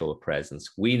want to show a presence.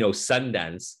 We know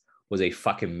Sundance was a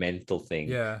fucking mental thing,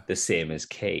 Yeah. the same as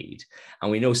Cade, and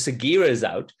we know Sagira is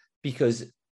out because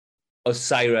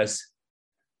Osiris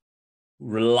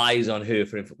relies on her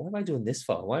for info. What am I doing this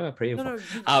for? Why am I praying No,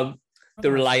 for? no.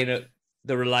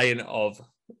 The relying of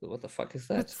what the fuck is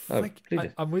that?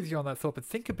 I'm with you on that thought, but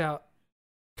think about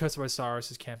Curse of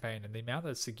Osiris' campaign and the amount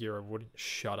that Sagira wouldn't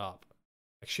shut up.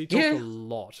 Like she talked a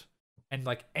lot, and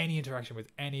like any interaction with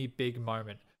any big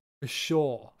moment, for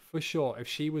sure, if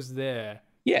she was there,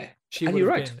 yeah, she and would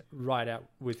you're have right. been right out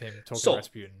with him talking So- to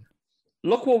Rasputin.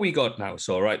 Look what we got now.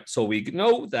 So, right. So we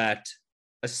know that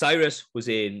Osiris was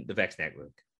in the Vex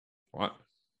network, right?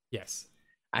 Yes.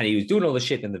 And he was doing all the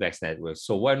shit in the Vex network.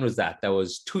 So when was that? That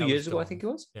was 2 That was years ago, I Dawn. think it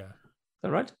was. Yeah. Is that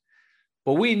right?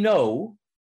 But we know,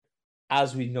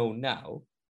 as we know now,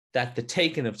 that the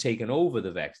Taken have taken over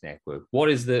the Vex network. What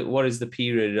is the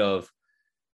period of,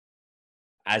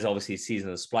 as obviously Season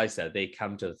of the Splicer, they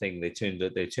come to the thing, they turn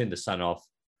the sun off.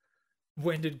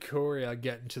 When did Courier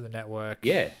get into the network?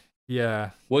 Yeah. Yeah.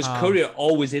 Was Courier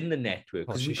always in the network?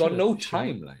 Well, Because she we've got should've- no she would-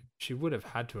 timeline. She would have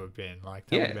had to have been like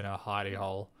that Yeah. would have been a hidey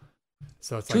hole.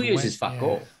 So it's 2 like years when- is fuck yeah.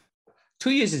 all.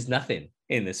 2 years is nothing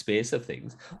in the space of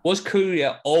things. Was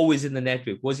Courier always in the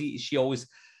network? She always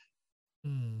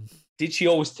Hmm. did she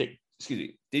always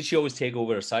take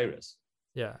over Osiris?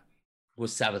 Yeah.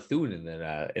 Was Savathun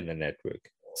in the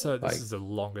network? So this Like- is the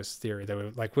longest theory that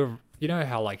we're you know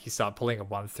how like you start pulling at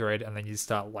one thread and then you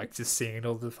start like just seeing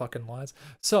all the fucking lines.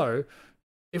 So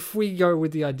if we go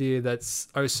with the idea that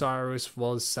Osiris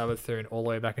was Savathun all the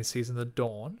way back in Season of the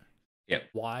Dawn, Yep.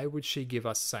 why would she give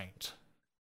us Saint?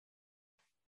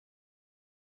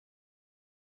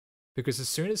 Because as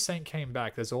soon as Saint came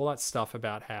back, there's all that stuff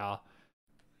about how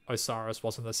Osiris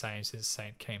wasn't the same since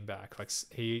Saint came back. Like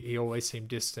he always seemed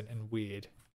distant and weird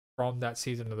from that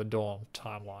Season of the Dawn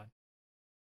timeline.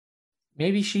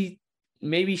 Maybe she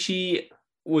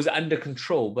was under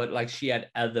control, but like she had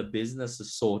other business to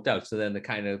sort out. So then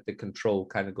the control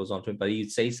kind of goes on to him. But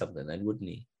he'd say something then, wouldn't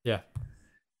he? Yeah.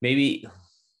 Maybe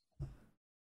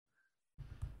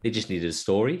they just needed a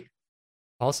story.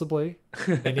 Possibly.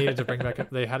 They needed to bring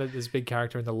back they had this big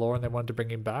character in the lore and they wanted to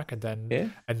bring him back and then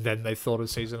they thought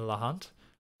of Season of the Hunt.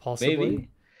 Possibly. Maybe.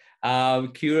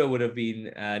 Kira would have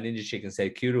been Ninja Chicken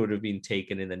said Kira would have been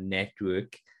taken in the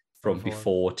network from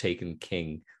before Taken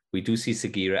King. We do see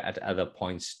Sagira at other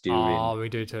points during. Oh, we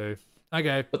do too.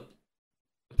 Okay. But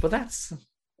that's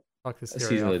fuck this a theory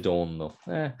Season up. of the Dawn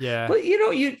though. Yeah. But you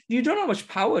don't know how much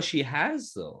power she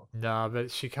has though. No, but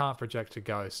she can't project a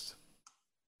ghost.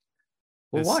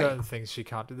 Well, There's why? certain things she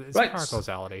can't do. It's Right.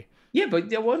 paracausality. Yeah, but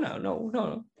well,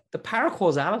 no. The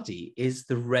paracausality is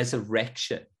the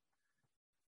resurrection.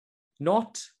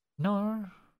 Not No.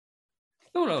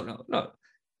 no.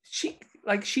 She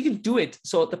can do it.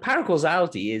 So the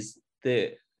paracausality is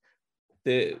the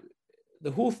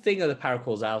whole thing of the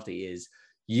paracausality is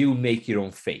you make your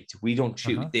own fate. We don't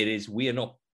choose. We are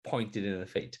not pointed in the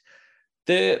fate.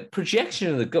 The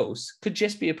projection of the ghost could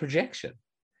just be a projection.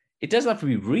 It doesn't have to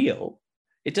be real.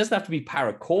 It doesn't have to be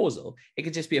paracausal. It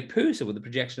could just be a person with the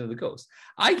projection of the ghost.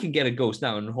 I can get a ghost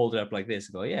now and hold it up like this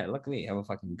and go, yeah, look at me. I'm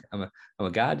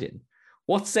a guardian.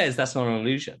 What says that's not an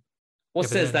illusion? What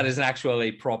says that is actually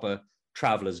a proper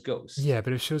traveler's ghost? Yeah,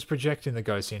 but if she was projecting the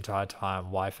ghost the entire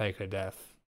time, why fake her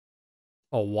death?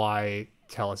 Or why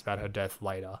tell us about her death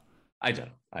later? I don't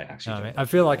know. I actually don't know. I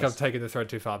feel like I've taken the thread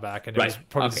too far back and it was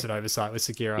probably just an oversight with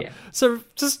Sagira. Yeah. So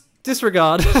just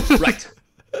disregard. Right.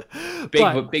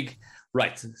 Big.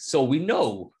 Right. So we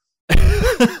know.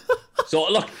 So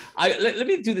look, let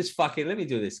me do this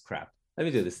crap. Let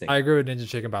me do this thing. I agree with Ninja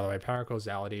Chicken, by the way.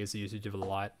 Paracausality is the usage of the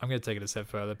light. I'm going to take it a step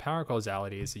further.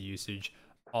 Paracausality is the usage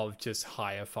of just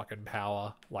higher fucking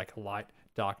power, like light,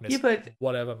 darkness,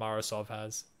 whatever Marasov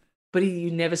has. But you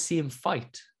never see him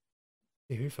fight.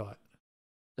 Who fight?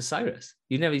 Osiris.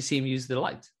 You never see him use the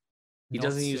light. He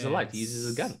doesn't use the light. He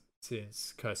uses a gun.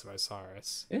 Since Curse of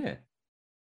Osiris. Yeah.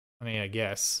 I mean, I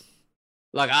guess.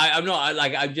 Like I'm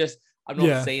I'm not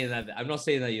Yeah. saying that. I'm not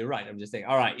saying that you're right. I'm just saying,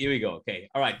 all right, here we go. Okay.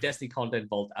 All right. Destiny Content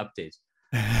Vault update.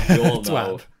 You all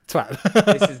know. Twab.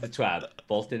 This is the twab.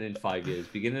 Vaulting in 5 years.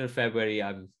 Beginning of February,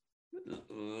 I'm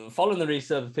following the release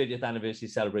of the 30th anniversary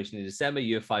celebration in December.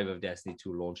 Year 5 of Destiny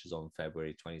 2 launches on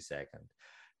February 22nd,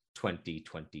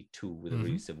 2022, with the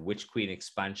release of Witch Queen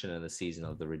expansion and the season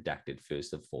of the redacted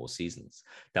first of 4 seasons.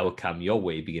 That will come your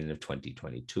way beginning of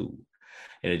 2022.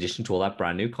 In addition to all that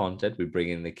brand new content, we bring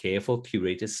in the careful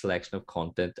curated selection of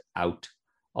content out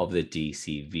of the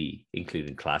DCV,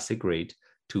 including Classic Raid,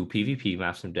 2 PvP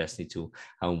maps from Destiny 2,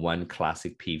 and 1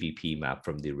 classic PvP map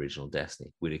from the original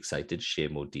Destiny. We're excited to share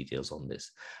more details on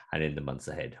this and in the months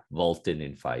ahead. Vaulting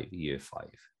in year 5.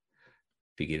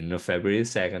 Beginning of February the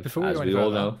 2nd, Before as we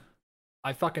all know.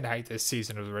 I fucking hate this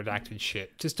season of the redacted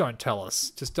shit. Just don't tell us.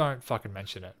 Just don't fucking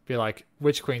mention it. Be like,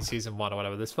 Witch Queen season 1 or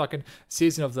whatever. This fucking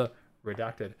season of the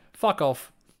redacted. Fuck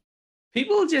off.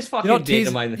 People just fucking you're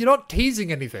not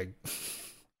teasing anything.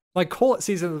 Like, call it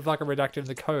season of the fucking redacted in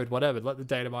the code, whatever. Let the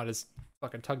data miners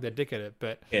fucking tug their dick at it,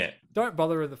 but don't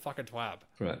bother with the fucking twab.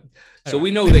 Right. So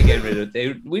we know they're getting rid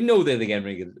of. We know they're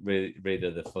getting rid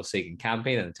of the Forsaken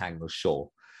campaign and the Tangled Shore.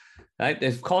 Right,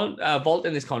 Vault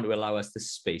in this content will allow us the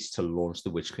space to launch the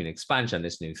Witch Queen expansion,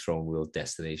 this new Throne World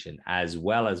destination, as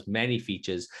well as many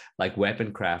features like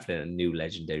weapon crafting and new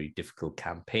legendary difficult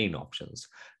campaign options.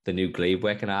 The new glaive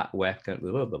weapon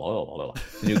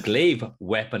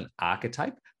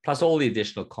archetype, plus all the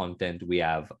additional content we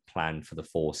have planned for the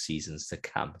 4 seasons to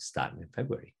come, starting in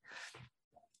February.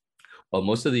 While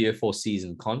most of the Year 4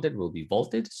 season content will be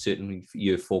vaulted, certainly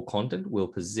Year 4 content will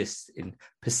persist in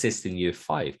Year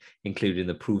 5, including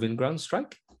the Proving Ground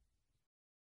strike,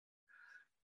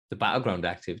 the Battleground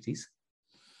activities.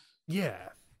 Yeah.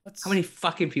 How many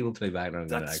fucking people play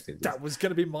Battleground activities? That was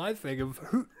going to be my thing of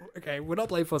who. Okay, we're not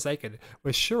playing Forsaken.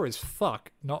 We're sure as fuck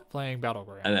not playing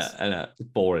Battlegrounds. I know. It's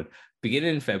boring.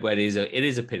 Beginning in February, it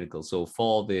is a pinnacle. So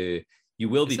you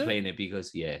will be playing it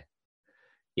because, yeah,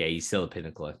 he's still a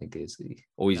pinnacle, I think, is he?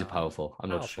 Or he's a powerful. I'm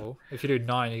not sure. If you do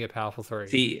 9, you get powerful 3.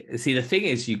 See, the thing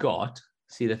is, you've got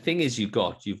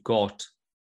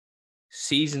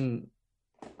season.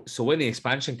 So when the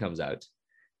expansion comes out,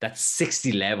 that's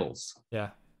 60 levels. Yeah,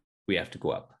 we have to go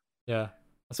up. Yeah.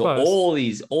 So all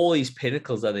these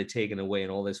pinnacles that they're taking away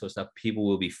and all this sort of stuff, people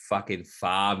will be fucking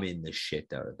farming the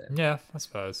shit out of them. Yeah, I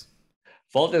suppose.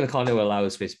 Vaulting the content will allow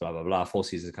space, blah, blah, blah. 4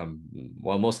 seasons come.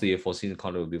 Well, most of the Year 4 season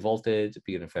content will be vaulted.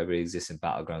 Beginning of February, existing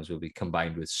battlegrounds will be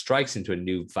combined with strikes into a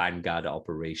new Vanguard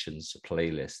operations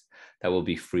playlist that will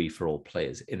be free for all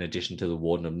players. In addition to the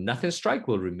Warden of Nothing strike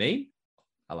will remain.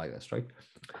 I like that strike.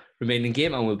 Remain in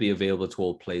game and will be available to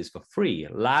all players for free.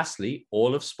 Lastly,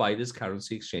 all of Spider's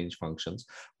currency exchange functions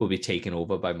will be taken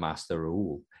over by Master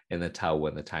Raoul in the tower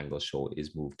when the Tangled Shore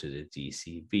is moved to the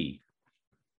DCV.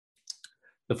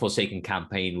 The Forsaken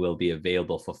campaign will be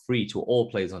available for free to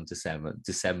all players on December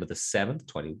the 7th,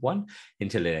 21,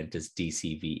 until it enters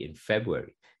DCV in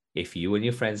February. If you and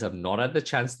your friends have not had the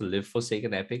chance to live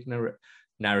Forsaken epic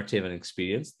narrative and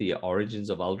experience the origins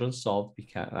of Aldrin Sov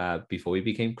before he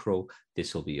became Crow,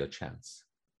 this will be your chance.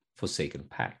 Forsaken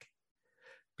Pack.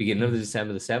 Beginning of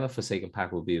December the 7th, Forsaken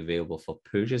Pack will be available for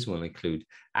purchase and will include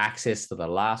access to the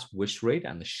Last Wish Raid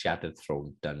and the Shattered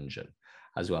Throne Dungeon,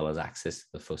 as well as access to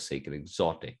the Forsaken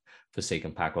Exotic.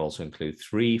 Forsaken Pack will also include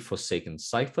 3 Forsaken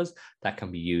ciphers that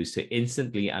can be used to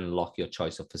instantly unlock your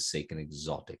choice of Forsaken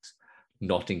exotics,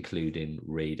 not including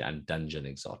raid and dungeon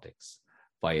exotics,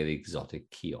 via the exotic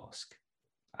kiosk.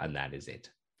 And that is it.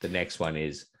 The next one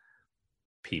is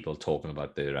people talking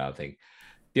about the thing.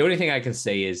 The only thing I can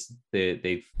say is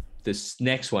this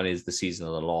next one is the Season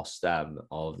of the Lost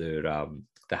of the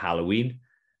Halloween.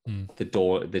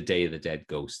 The Day of the Dead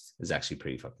Ghost is actually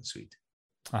pretty fucking sweet.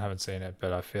 I haven't seen it,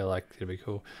 but I feel like it'll be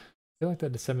cool. I feel like the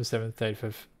December 7th date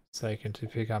for Forsaken to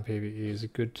pick up PvE is a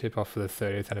good tip off for the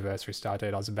 30th anniversary start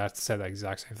date. I was about to say the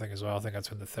exact same thing as well. I think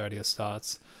that's when the 30th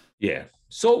starts. Yeah.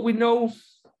 So we know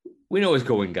it's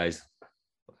going, guys.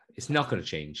 It's not going to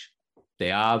change.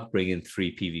 They are bringing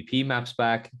 3 PvP maps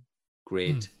back.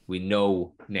 Great. We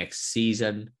know next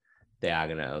season they are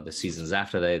gonna. The seasons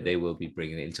after they will be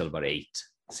bringing it until about 8.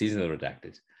 Season of the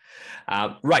Redacted.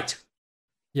 Right.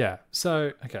 Yeah.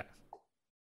 So okay.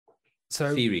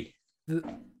 So theory.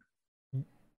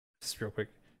 Just real quick.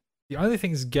 The only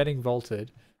things getting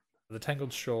vaulted are the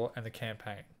Tangled Shore and the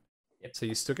campaign. Yep. So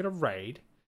you still get a raid,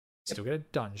 you still get a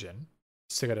dungeon, you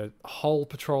still get a whole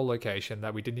patrol location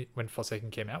that we didn't, when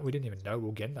Forsaken came out, we didn't even know we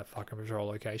were getting that fucking patrol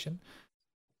location.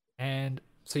 And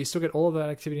so you still get all of that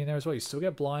activity in there as well. You still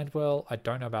get Blindwell. I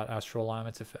don't know about Astral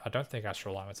Alignments. I don't think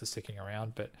Astral Alignments are sticking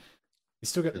around, but you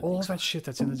still get all of that shit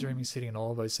that's in the Dreaming City and all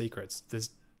of those secrets.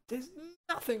 There's there's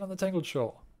nothing on the Tangled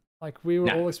Shore. Like, we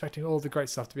were all expecting all the great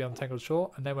stuff to be on Tangled Shore,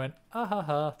 and they went,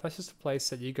 that's just a place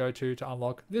that you go to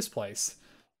unlock this place.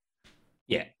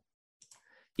 Yeah.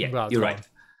 Yeah, you're right.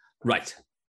 Right.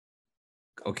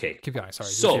 Okay. Keep going. Sorry.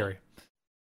 So, theory.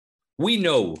 We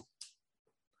know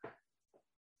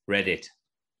Reddit.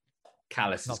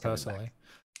 Callus Not is coming personally. back.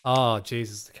 Oh,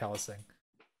 Jesus, the Callus thing.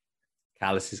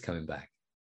 Callus is coming back.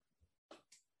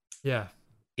 Yeah.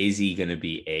 Is he going to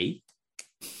be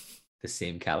the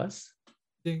same Callus?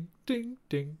 Ding, ding,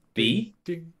 ding. B,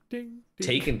 ding, ding, ding.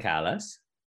 Taken Callus.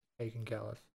 Taken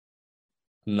Callus.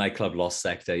 Nightclub Lost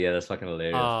Sector. Yeah, that's fucking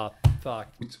hilarious. Ah, fuck.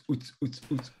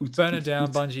 Burn it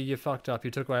down, Bungie. You fucked up.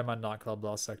 You took away my Nightclub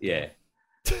Lost Sector. Yeah.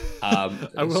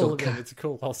 I will admit, it's a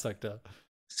cool Lost Sector.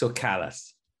 So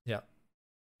Callus. Yeah.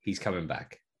 He's coming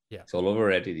back. Yeah. It's all over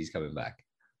Reddit. He's coming back.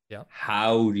 Yeah.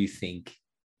 How do you think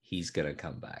he's going to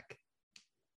come back?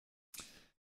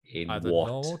 In Either what?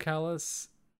 normal Callus,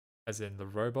 as in the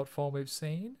robot form we've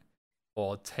seen,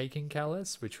 or Taking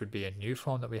Callus, which would be a new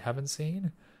form that we haven't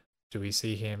seen. Do we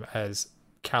see him as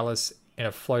Callus in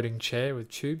a floating chair with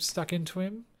tubes stuck into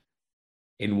him?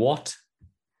 In what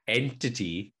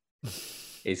entity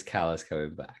is Callus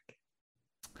coming back?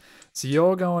 So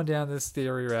you're going down this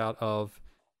theory route of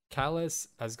Callus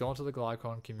has gone to the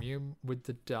Glycon, commune with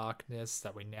the darkness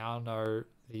that we now know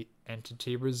the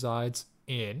entity resides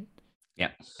in.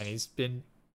 Yeah. And he's been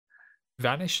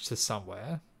vanished to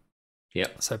somewhere.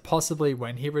 Yep. So possibly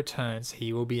when he returns,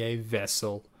 he will be a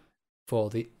vessel for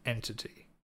the entity.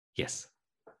 Yes.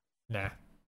 Nah.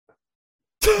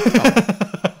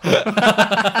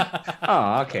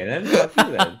 Oh, okay then. Fuck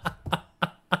you then.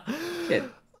 Shit.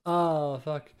 Oh,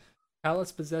 fuck.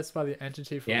 Callus possessed by the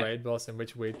entity for Raid Boss, in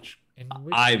which queen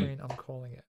I'm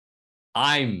calling it.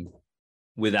 I'm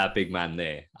with that big man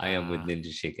there. I am with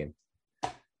Ninja Chicken.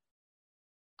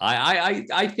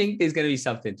 I think there's going to be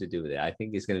something to do with it. I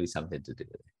think it's going to be something to do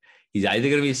with it. He's either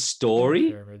going to be a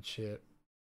story. Pyramid shit.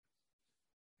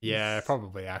 Yeah,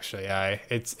 probably actually.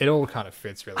 It all kind of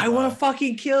fits really. I want to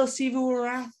fucking kill Sivu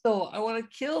Arath though. I want to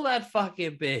kill that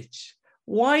fucking bitch.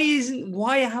 Why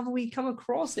haven't we come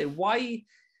across it?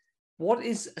 What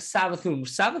is Savathun?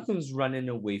 Savathun's running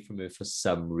away from her for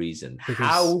some reason.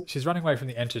 Because she's running away from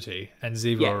the entity, and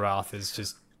Sivu Arath is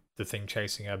just the thing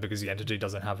chasing her because the entity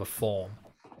doesn't have a form.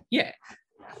 Yeah.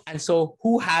 And so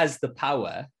who has the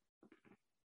power?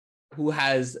 Who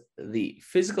has the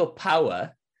physical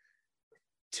power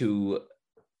to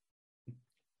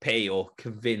pay or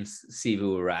convince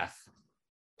Sivu Arath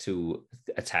to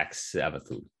attack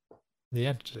Savathun? The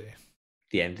entity.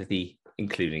 The entity,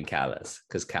 including Callus,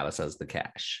 because Callus has the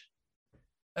cash.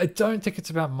 I don't think it's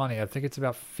about money. I think it's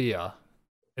about fear.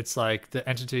 It's like the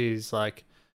entity is like,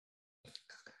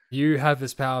 you have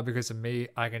this power because of me,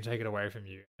 I can take it away from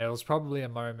you. There was probably a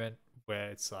moment where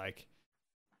it's like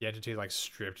the entity like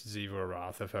stripped Sivu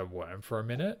Arath of her worm for a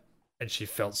minute, and she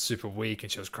felt super weak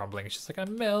and she was crumbling, and she's like,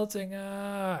 I'm melting,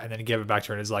 and then he gave it back to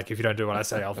her and is like, if you don't do what I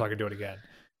say, I'll fucking do it again.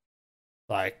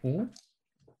 Like,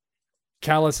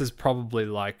 Callus is probably,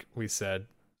 like we said,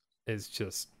 is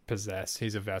just possessed.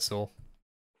 He's a vessel.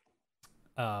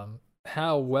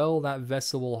 How well that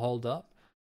vessel will hold up,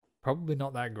 probably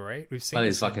not that great. We've seen. Well,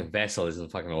 his fucking vessel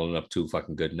isn't fucking holding up too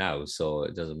fucking good now, so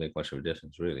it doesn't make much of a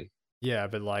difference, really. Yeah,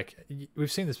 but like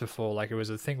we've seen this before. Like it was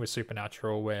a thing with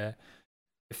Supernatural where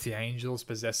if the angels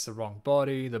possess the wrong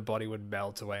body, the body would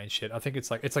melt away and shit. I think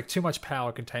it's like too much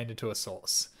power contained into a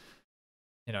source.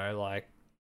 You know, like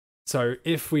so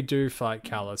if we do fight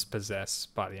Callus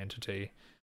possessed by the entity,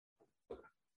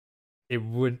 it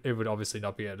would obviously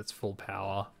not be at its full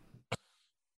power.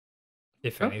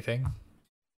 If anything.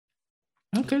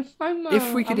 Okay,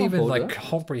 if we could even like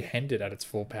comprehend it at its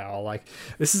full power, like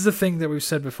this is the thing that we've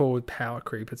said before with power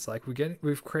creep. It's like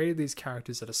we've created these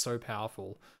characters that are so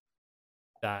powerful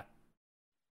that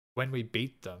when we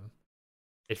beat them,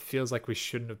 it feels like we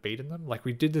shouldn't have beaten them. Like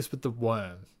we did this with the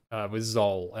worm, with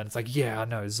Zol, and it's like, yeah, I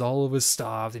know Zol was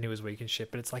starved and he was weak and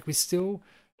shit, but it's like we still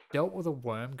dealt with a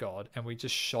worm god and we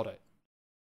just shot it.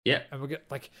 Yeah, and we're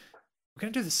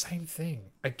gonna do the same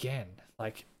thing again.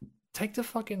 Like take the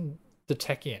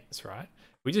Techians, right?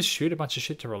 We just shoot a bunch of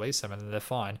shit to release them and then they're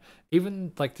fine.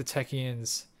 Even like the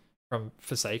Techians from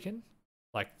Forsaken,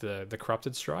 like the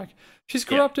corrupted strike, she's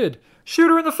corrupted. Shoot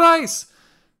her in the face.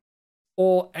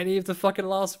 Or any of the fucking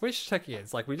Last Wish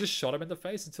Techians, like we just shot them in the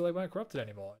face until they weren't corrupted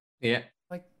anymore. Yeah,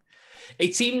 like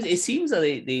it seems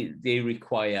that they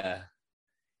require,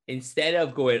 instead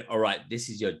of going, all right, this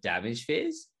is your damage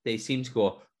phase, they seem to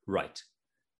go, right,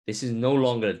 this is no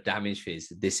longer a damage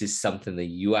phase. This is something that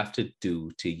you have to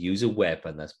do to use a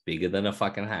weapon that's bigger than a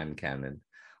fucking hand cannon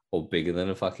or bigger than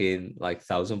a fucking like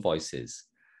 1,000 voices.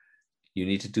 You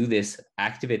need to do this,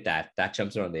 activate that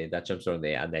jumps around there, that jumps around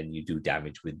there, and then you do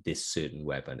damage with this certain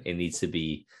weapon. It needs to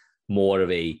be more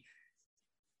of a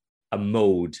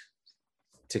mode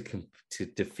to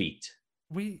defeat.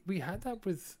 We had that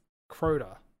with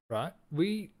Crota, right?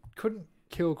 We couldn't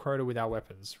kill Crota with our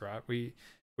weapons, right? We'd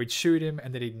shoot him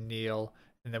and then he'd kneel,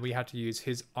 and then we had to use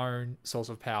his own source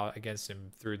of power against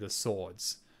him through the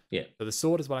swords. Yeah. So the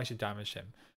sword is what actually damaged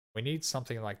him. We need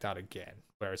something like that again,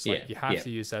 where it's like you have to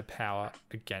use that power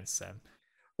against them.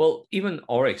 Well, even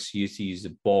Oryx used to use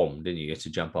a bomb, didn't you? You had to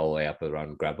jump all the way up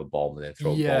around, grab a bomb, and then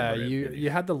throw a bomb. Yeah, you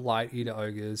had the Light Eater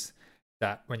ogres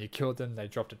that when you killed them, they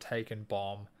dropped a taken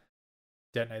bomb,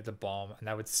 detonate the bomb, and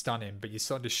that would stun him, but you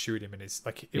started to shoot him, and it's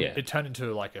like it turned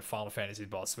into like a Final Fantasy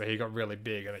boss where he got really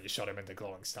big, and then you shot him in the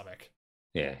glowing stomach.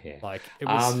 Yeah. Like it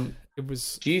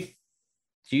was.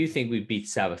 Do you think we beat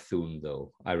Savathun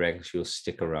though? I reckon she'll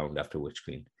stick around after Witch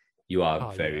Queen. You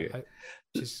are very.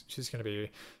 Yeah. She's gonna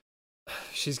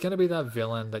be that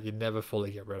villain that you never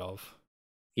fully get rid of.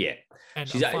 Yeah, and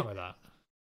I'm fine with that.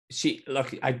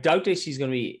 I doubt that she's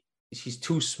gonna be. She's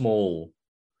too small.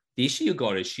 The issue you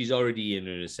got is she's already in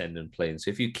an ascendant plane.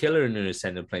 So if you kill her in an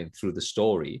ascendant plane through the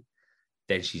story,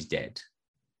 then she's dead.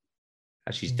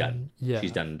 And she's done. Yeah.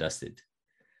 She's done and dusted.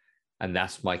 And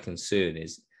that's my concern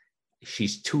is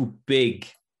she's too big.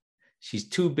 She's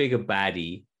too big a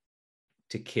baddie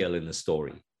to kill in the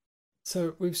story.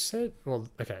 So we've said, well,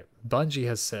 okay, Bungie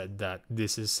has said that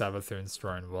this is Savathun's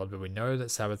throne world, but we know that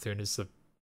Savathun is the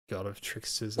god of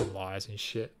tricksters and lies and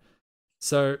shit.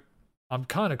 So I'm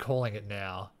kind of calling it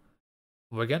now.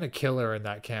 We're going to kill her in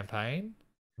that campaign,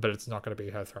 but it's not going to be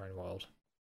her throne world.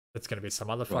 It's going to be some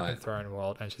other fucking throne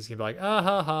world, and she's going to be like, ah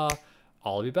ha ha,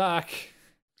 I'll be back.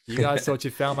 You guys thought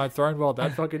you found my throne world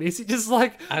that fucking easy? Just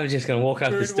like I'm just going to walk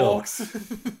out the store.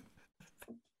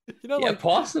 You know, like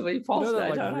possibly. You know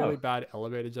that like really bad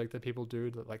elevator joke that people do,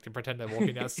 that like to pretend they're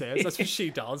walking downstairs. That's what she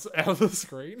does out of the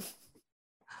screen.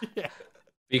 Yeah.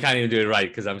 You can't even do it right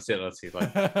because I'm sitting on the seat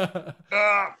like.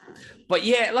 But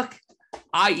yeah, look,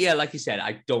 like you said,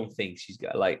 I don't think she's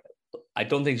got I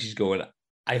don't think she's going.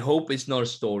 I hope it's not a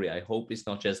story. I hope it's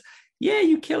not just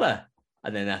you kill her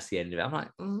and then that's the end of it. I'm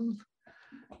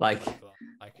like,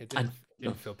 it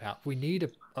didn't feel powerful. We need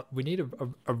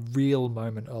a real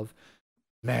moment of.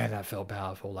 Man, that felt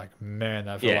powerful. Like, man,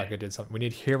 that felt like I did something. We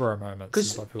need hero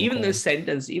moments. Because even the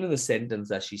sentence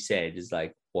that she said is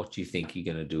like, "What do you think you're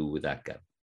gonna do with that gun?"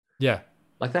 Yeah,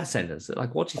 like that sentence.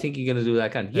 Like, what do you think you're gonna do with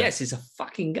that gun? Yeah. Yes, it's a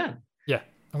fucking gun. Yeah,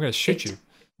 I'm gonna shoot you.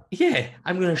 Yeah,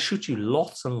 I'm gonna shoot you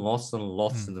lots and lots and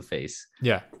lots in the face.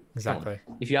 Yeah, exactly.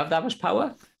 If you have that much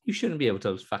power, you shouldn't be able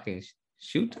to fucking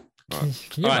shoot. Can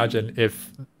you imagine if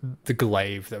the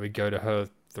glaive that would go to her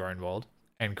throne world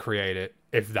and create it?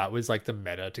 If that was like the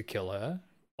meta to kill her,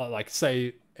 or like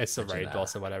say it's a raid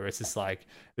boss or whatever, it's just like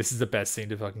this is the best thing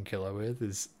to fucking kill her with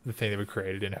is the thing that we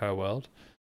created in her world.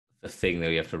 The thing that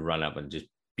we have to run up and just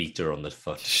beat her on the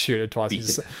foot, shoot her twice,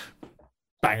 beat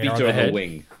her on the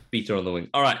wing, beat her on the wing.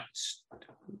 All right.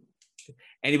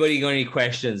 Anybody got any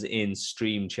questions in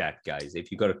stream chat, guys? If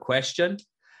you got a question,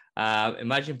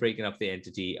 imagine breaking up the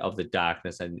entity of the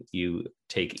darkness and you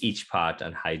take each part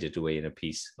and hide it away in a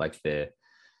piece, like a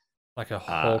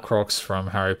Horcrux from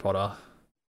Harry Potter.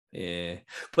 Yeah.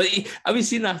 But have you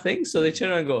seen that thing? So they turn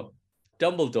around and go,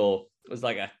 Dumbledore was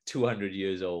like 200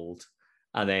 years old.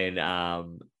 And then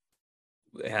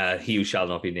he who shall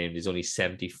not be named is only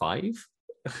 75.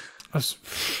 Look,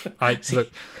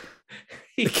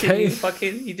 he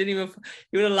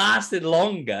would have lasted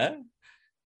longer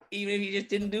even if he just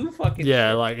didn't do fucking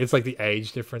shit. Like it's like the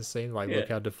age difference scene. Like look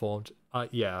how deformed.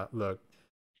 Look.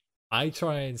 I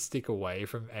try and stick away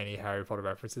from any Harry Potter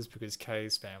references because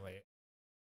Kay's family.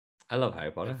 I love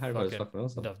Harry Potter. Harry Potter's fucking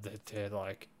awesome. They're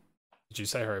like, did you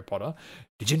say Harry Potter?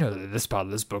 Did you know that this part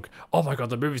of this book? Oh my god,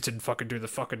 the movies didn't fucking do the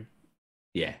fucking.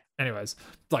 Yeah. Anyways,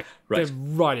 like they're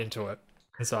right into it,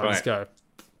 and so I just go,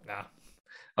 nah.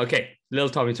 Okay, little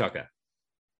Tommy Tucker.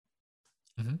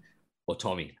 Mm-hmm. Or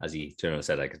Tommy, as he turned around and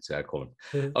said, I could call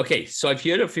him. Okay, so I've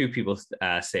heard a few people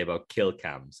say about kill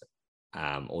cams.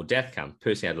 Or death cam.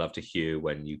 Personally, I'd love to hear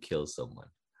when you kill someone.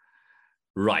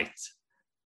 Right.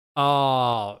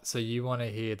 Oh, so you want to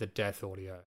hear the death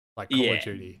audio, like Call of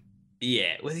Duty?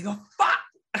 Yeah, where they go,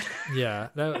 fuck. Yeah,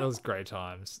 that was great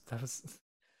times.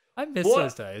 I miss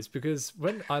those days because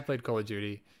when I played Call of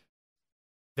Duty,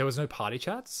 there was no party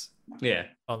chats. Yeah.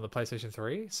 On the PlayStation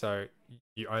 3, so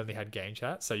you only had game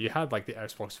chat. So you had like the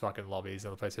Xbox fucking lobbies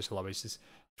and the PlayStation lobbies, just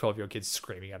 12-year-old kids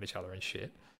screaming at each other and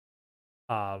shit.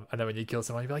 And then when you kill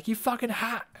someone, you'd be like, "You fucking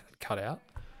hat!" And cut out.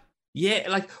 Yeah,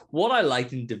 like what I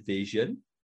liked in Division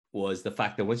was the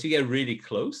fact that once you get really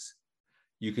close,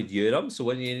 you could hear them. So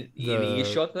when you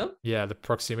earshot them, the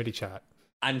proximity chat.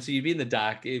 And so you'd be in the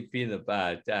dark, you'd be in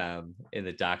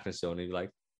the darkness zone, and you're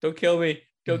like, "Don't kill me,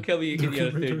 don't kill me." You can hear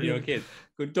a 13-year-old kid.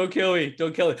 Go, "Don't kill me,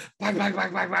 don't kill me." Bang, bang,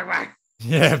 bang, bang, bang, bang.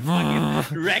 Yeah,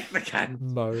 Wreck the can.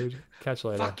 Mode. Catch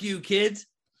later. Fuck you, kids.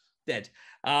 Dead.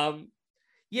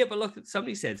 Yeah, but look,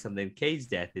 somebody said something. Cade's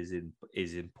death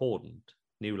is important.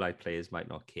 New Light players might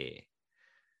not care.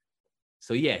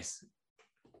 So yes,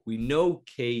 we know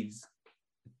Cade's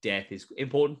death is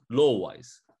important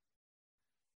lore-wise.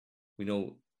 We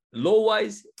know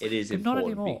lore-wise it is but important.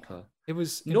 Not anymore. Because It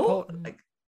was important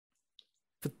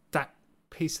for that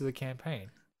piece of the campaign.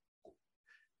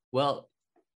 Well,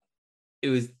 it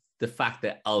was the fact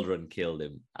that Aldrin killed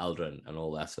him, Aldrin, and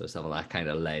all that sort of stuff, and that kind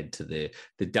of led to the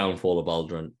downfall of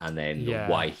Aldrin, and then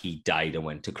why he died and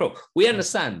went to Crow. We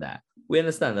understand that.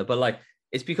 But like,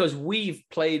 it's because we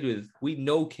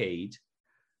know Cade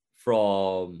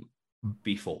from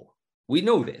before. We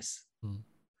know this.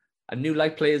 And New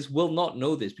Light players will not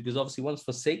know this because obviously once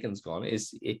Forsaken's gone,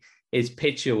 his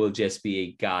picture will just be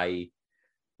a guy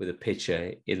with a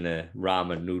picture in the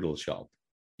ramen noodle shop.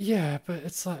 Yeah, but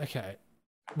it's like, okay,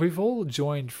 we've all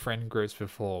joined friend groups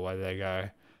before where they go,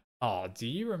 "Oh, do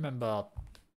you remember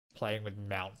playing with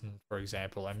Mountain, for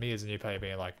example?" And me as a new player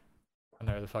being like, "I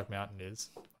know who the fuck Mountain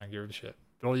is. I don't give a shit."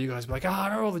 But all you guys be like, "Ah,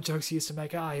 I know all the jokes he used to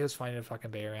make. He was funny to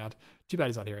fucking be around. Too bad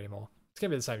he's not here anymore." It's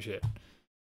gonna be the same shit.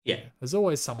 Yeah. There's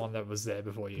always someone that was there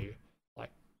before you.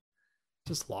 Like,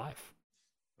 just life.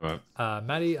 Right.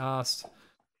 Maddie asked,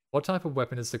 what type of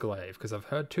weapon is the glaive? Because I've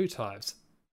heard two types.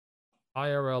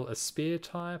 IRL a spear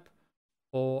type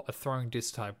or a throwing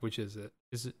disc type. Which is it?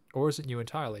 Is it new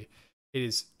entirely? It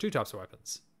is two types of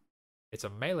weapons. It's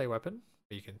a melee weapon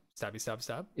where you can stab.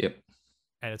 Yep.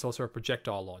 And it's also a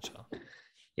projectile launcher.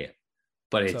 Yeah.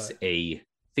 But it's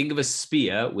think of a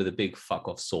spear with a big fuck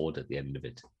off sword at the end of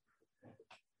it.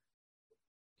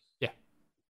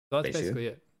 So that's basically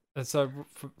it. And so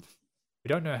we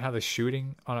don't know how the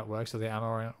shooting on it works or the ammo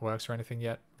on it works or anything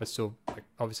yet. We're still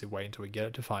obviously waiting until we get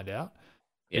it to find out.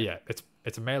 Yeah,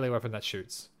 it's a melee weapon that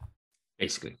shoots.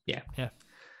 Basically, yeah. Yeah.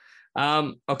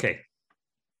 Okay.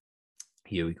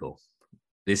 Here we go.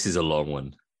 This is a long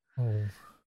one. Oh.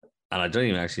 And I don't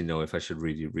even actually know if I should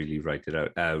really read it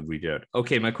out.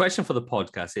 Okay, my question for the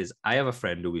podcast is, I have a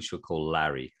friend who we should call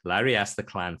Larry. Larry asked the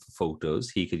clan for photos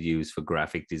he could use for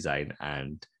graphic design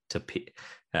and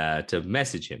to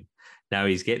message him. Now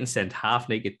he's getting sent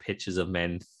half-naked pictures of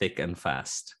men thick and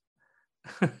fast.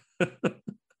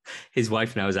 His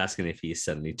wife now is asking if he is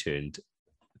suddenly turned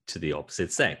to the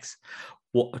opposite sex.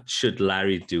 What should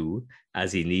Larry do,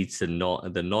 as he needs the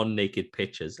non-naked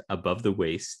pictures above the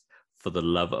waist for the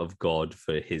love of God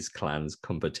for his clan's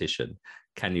competition?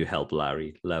 Can you help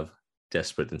Larry? Love,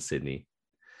 desperate in Sydney.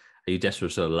 Are you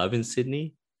desperate for love in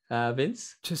Sydney,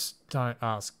 Vince? Just don't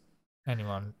ask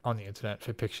anyone on the internet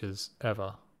for pictures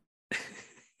ever.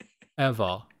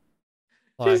 Ever.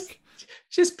 Like,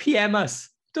 just PM us.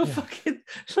 Don't fucking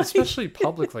especially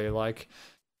publicly, like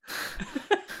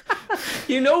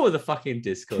you know what the fucking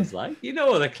Discord's like. You know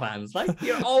what the clan's like.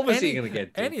 You're obviously gonna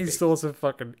get any source of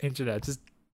fucking internet. Just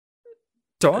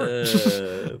don't.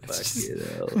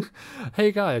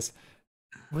 Hey guys,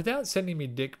 without sending me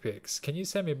dick pics, can you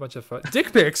send me a bunch of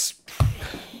dick pics?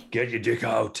 Get your dick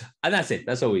out. And that's it.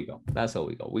 That's all we got.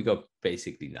 We got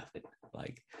basically nothing.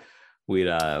 Like we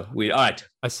all right.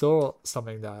 I saw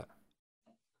something that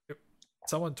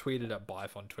someone tweeted at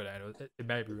Bife on Twitter, and it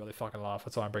made me really fucking laugh.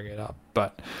 That's why I'm bringing it up.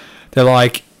 But they're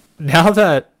like, now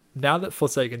that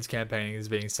Forsaken's campaign is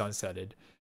being sunsetted,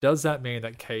 does that mean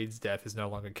that Cade's death is no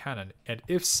longer canon? And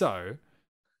if so,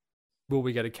 will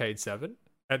we get a Cade 7?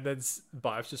 And then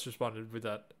Bife just responded with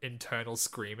that internal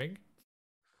screaming.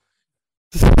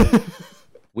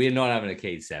 We're not having a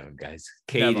Cade 7, guys.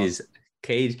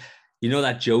 Cade. You know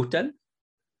that Jotun?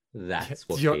 That's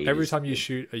what every time you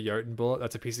shoot a Jotun bullet,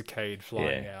 that's a piece of Cade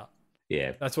flying out.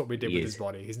 Yeah. That's what we did with his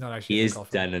body. He's not actually. He is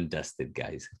done and dusted,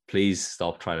 guys. Please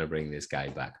stop trying to bring this guy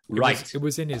back. It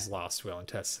was in his last will and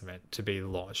testament to be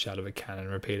launched out of a cannon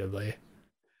repeatedly.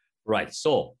 Right.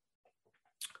 So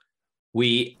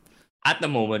we, at the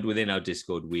moment within our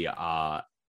Discord, we are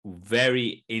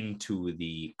very into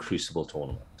the Crucible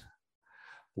tournament.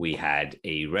 We had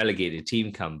a relegated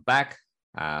team come back,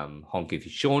 Honky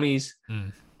Fishonis,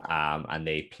 and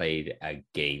they played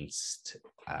against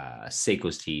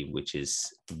Seiko's team, which is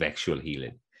Vexual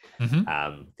Healing.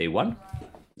 They won.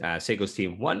 Seiko's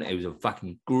team won. It was a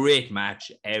fucking great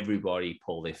match. Everybody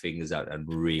pulled their fingers out and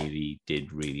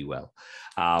did really well.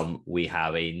 We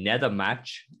have another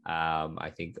match,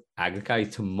 I think,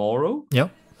 Agakai tomorrow.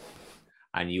 Yep.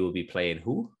 and you will be playing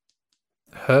who?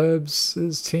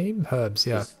 Herbs' team? Herbs,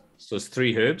 yeah. So it's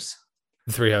 3 Herbs?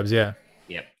 3 Herbs, yeah.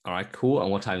 Yep. All right, cool.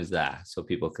 And what time is that? So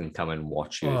people can come and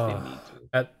watch you if they need to.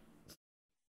 At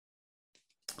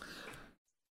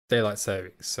daylight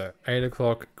savings. So 8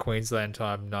 o'clock Queensland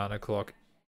time, 9 o'clock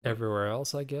everywhere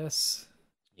else, I guess.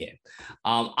 Yeah.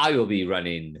 I will be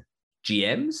running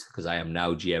GMs because I am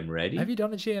now GM ready. Have you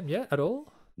done a GM yet at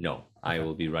all? No, I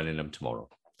will be running them tomorrow.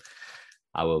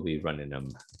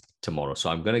 So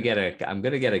I'm gonna get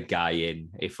a guy in.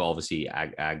 If obviously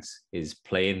Ags is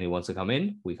playing, who wants to come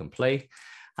in, we can play,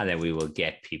 and then we will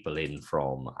get people in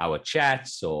from our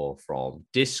chats or from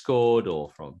Discord or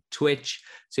from Twitch.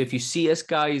 So if you see us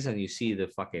guys and you see the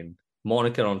fucking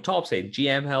moniker on top saying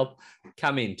GM help,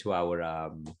 come into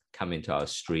our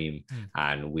stream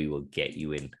and we will get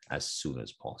you in as soon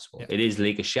as possible. Yeah. It is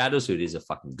Lake of Shadows, so it is a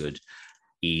fucking good,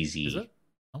 easy. Is it?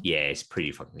 Oh. Yeah, it's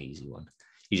pretty fucking easy one.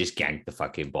 You just gank the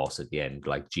fucking boss at the end,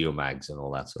 like Geomags and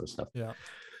all that sort of stuff. Yeah.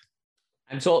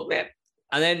 And so, and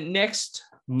then next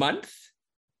month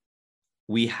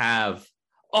we have,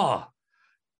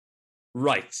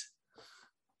 right.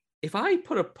 If I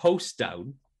put a post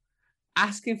down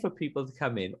asking for people to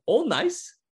come in, all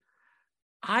nice,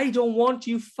 I don't want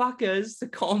you fuckers to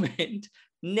comment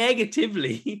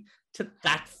negatively to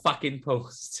that fucking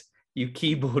post, you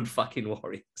keyboard fucking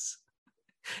warriors.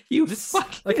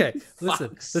 Okay,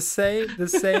 listen. The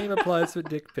same applies for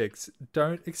dick pics.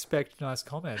 Don't expect nice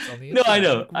comments on the internet.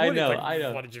 No, I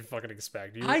know. What did you fucking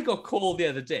expect? I got called the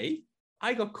other day.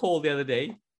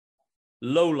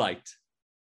 Low light.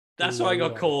 That's why I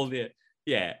got called.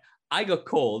 Yeah, I got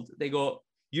called. They go,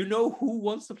 you know who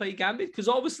wants to play Gambit? Because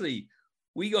obviously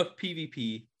we got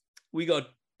PvP, we got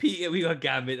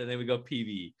Gambit, and then we got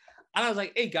PvE. And I was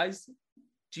like, hey guys,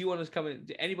 do you want to come in?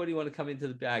 Anybody want to come into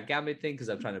the Gambit thing? Because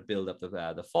I'm trying to build up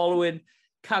the following.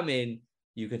 Come in.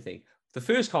 You can think. The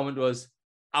first comment was,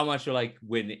 how much will I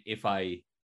win if I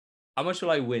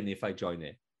join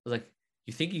it? I was like,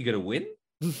 you think you're gonna win?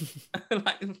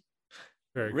 Like,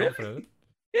 very really? Confident.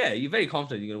 Yeah, you're very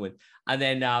confident you're gonna win. And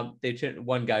then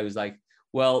one guy was like,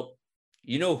 well,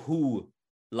 you know who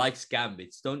likes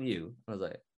Gambits, don't you? I was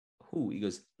like, who? He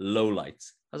goes,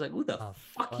 lowlights. I was like, who the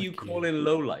fuck you calling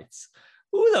lowlights?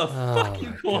 Who the fuck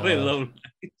you calling low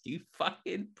light? You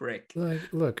fucking prick.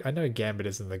 Look, I know Gambit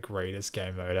isn't the greatest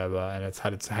game mode ever, and it's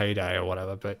had its heyday or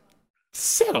whatever, but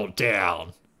settle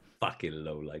down. Fucking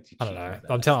low light. I don't know.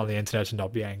 I'm telling the internet to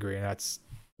not be angry, and that's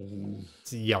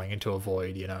yelling into a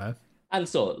void, you know? And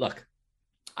so, look,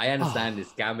 I understand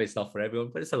this Gambit's not for everyone,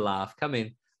 but it's a laugh. Come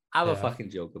in, have a fucking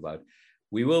joke about it.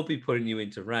 We will be putting you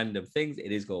into random things.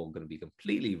 It is going to be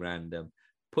completely random.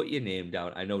 Put your name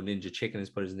down. I know Ninja Chicken has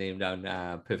put his name down.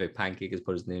 Perfect Pancake has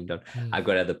put his name down. I've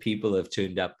got other people who have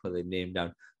turned up, put their name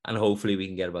down. And hopefully we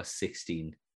can get about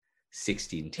 16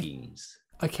 teams.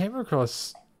 I came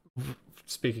across,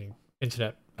 speaking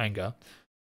internet anger,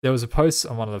 there was a post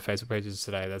on one of the Facebook pages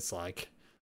today that's like,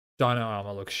 Dino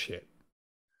Armor looks shit,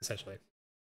 essentially.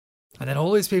 And then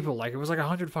all these people, like, it was like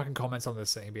 100 fucking comments on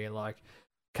this thing being like,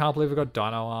 can't believe we got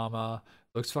Dino Armor.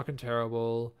 Looks fucking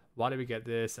terrible. Why did we get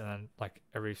this? And then, like,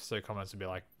 every so comments would be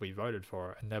like, we voted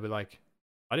for it. And they'd be like,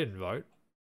 I didn't vote.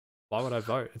 Why would I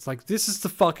vote? It's like, this is the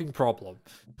fucking problem.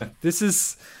 This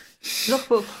is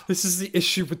the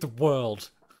issue with the world.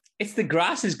 It's the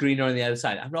grass is greener on the other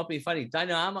side. I'm not being funny.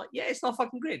 Dino Armor, yeah, it's not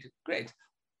fucking great.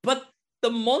 But the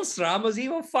monster armor's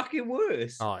even fucking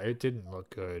worse. Oh, it didn't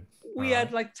look good. We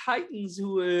had, like, Titans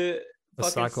who were... The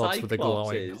Cyclops with the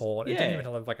glowing horn. It didn't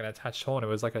even have like an attached horn. It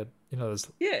was like those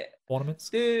ornaments.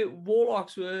 The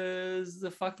Warlocks was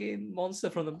the fucking monster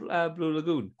from the Blue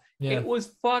Lagoon. Yeah. It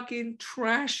was fucking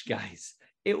trash, guys.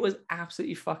 It was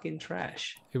absolutely fucking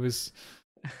trash. It was.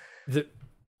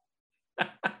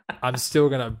 I'm still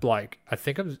gonna I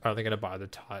think I'm only gonna buy the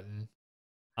Titan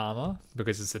armor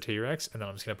because it's the T-Rex, and then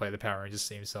I'm just gonna play the Power Rangers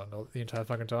theme song the entire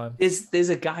fucking time. There's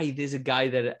a guy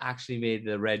that actually made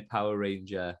the Red Power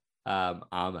Ranger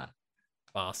armor,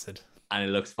 bastard, and it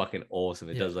looks fucking awesome.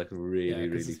 It does look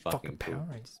really fucking cool. Power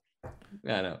Rangers.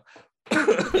 Yeah, I know.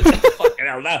 Fucking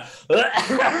hell, that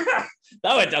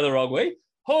went down the wrong way.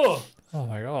 Oh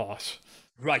my gosh!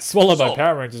 Right, swallowed my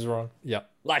Power Rangers wrong. Yeah,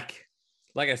 like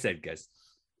I said, guys,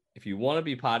 if you want to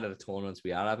be part of the tournaments,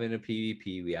 we are having a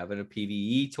PvP, we are having a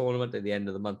PvE tournament at the end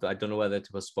of the month. I don't know whether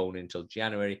to postpone it until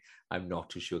January. I'm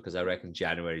not too sure because I reckon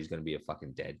January is going to be a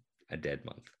fucking dead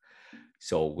month.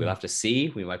 So we'll have to see.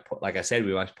 We might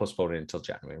postpone it until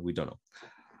January. We don't know.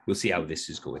 We'll see how this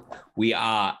is going. We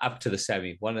are up to the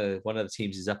semi. One of the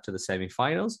teams is up to the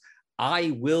semi-finals. I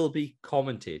will be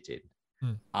commentating.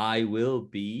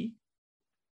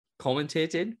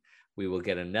 We We will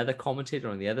get another commentator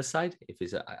on the other side if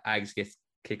his Ags gets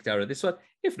kicked out of this one.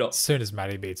 If not, As soon as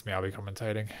Maddie beats me, I'll be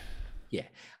commentating. yeah.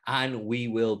 And we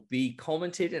will be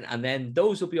commentating, and then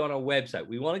those will be on our website.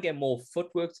 We want to get more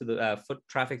footwork to the foot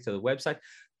traffic to the website.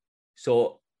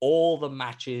 So all the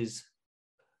matches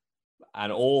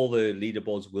and all the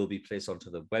leaderboards will be placed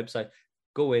onto the website.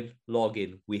 Go in, log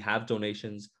in. We have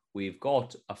donations. We've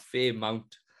got a fair amount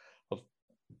of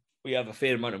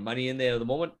money in there at the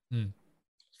moment.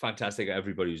 Fantastic,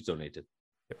 everybody who's donated.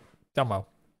 Yep. Done well.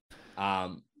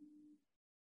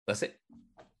 That's it.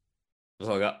 That's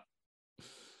all I got.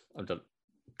 I'm done.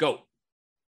 Go.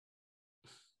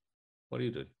 What are you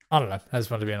doing? I don't know. I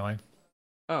just wanted to be annoying.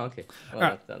 Oh, okay.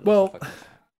 Well,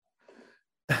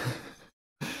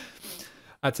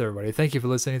 that's everybody. Thank you for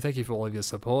listening. Thank you for all of your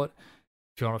support.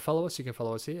 If you want to follow us, you can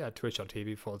follow us here at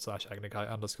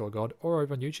twitch.tv/Agnikai_God or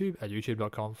over on YouTube at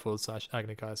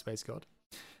youtube.com/Agnikai_God.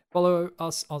 Follow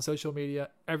us on social media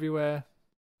everywhere.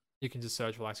 You can just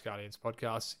search Relax Guardians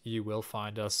Podcast. You will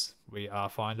find us. We are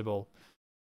findable.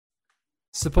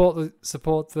 Support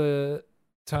the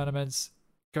tournaments.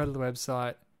 Go to the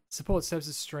website. Support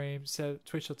Sebs' stream.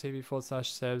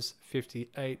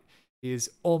 Twitch.tv/Sebs58. He is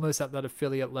almost at that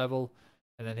affiliate level.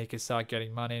 And then he can start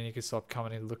getting money and he can stop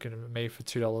coming and looking at me for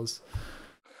 $2.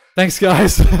 Thanks,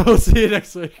 guys. We'll see you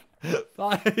next week.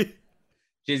 Bye.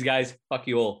 Cheers, guys. Fuck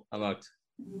you all. I'm out.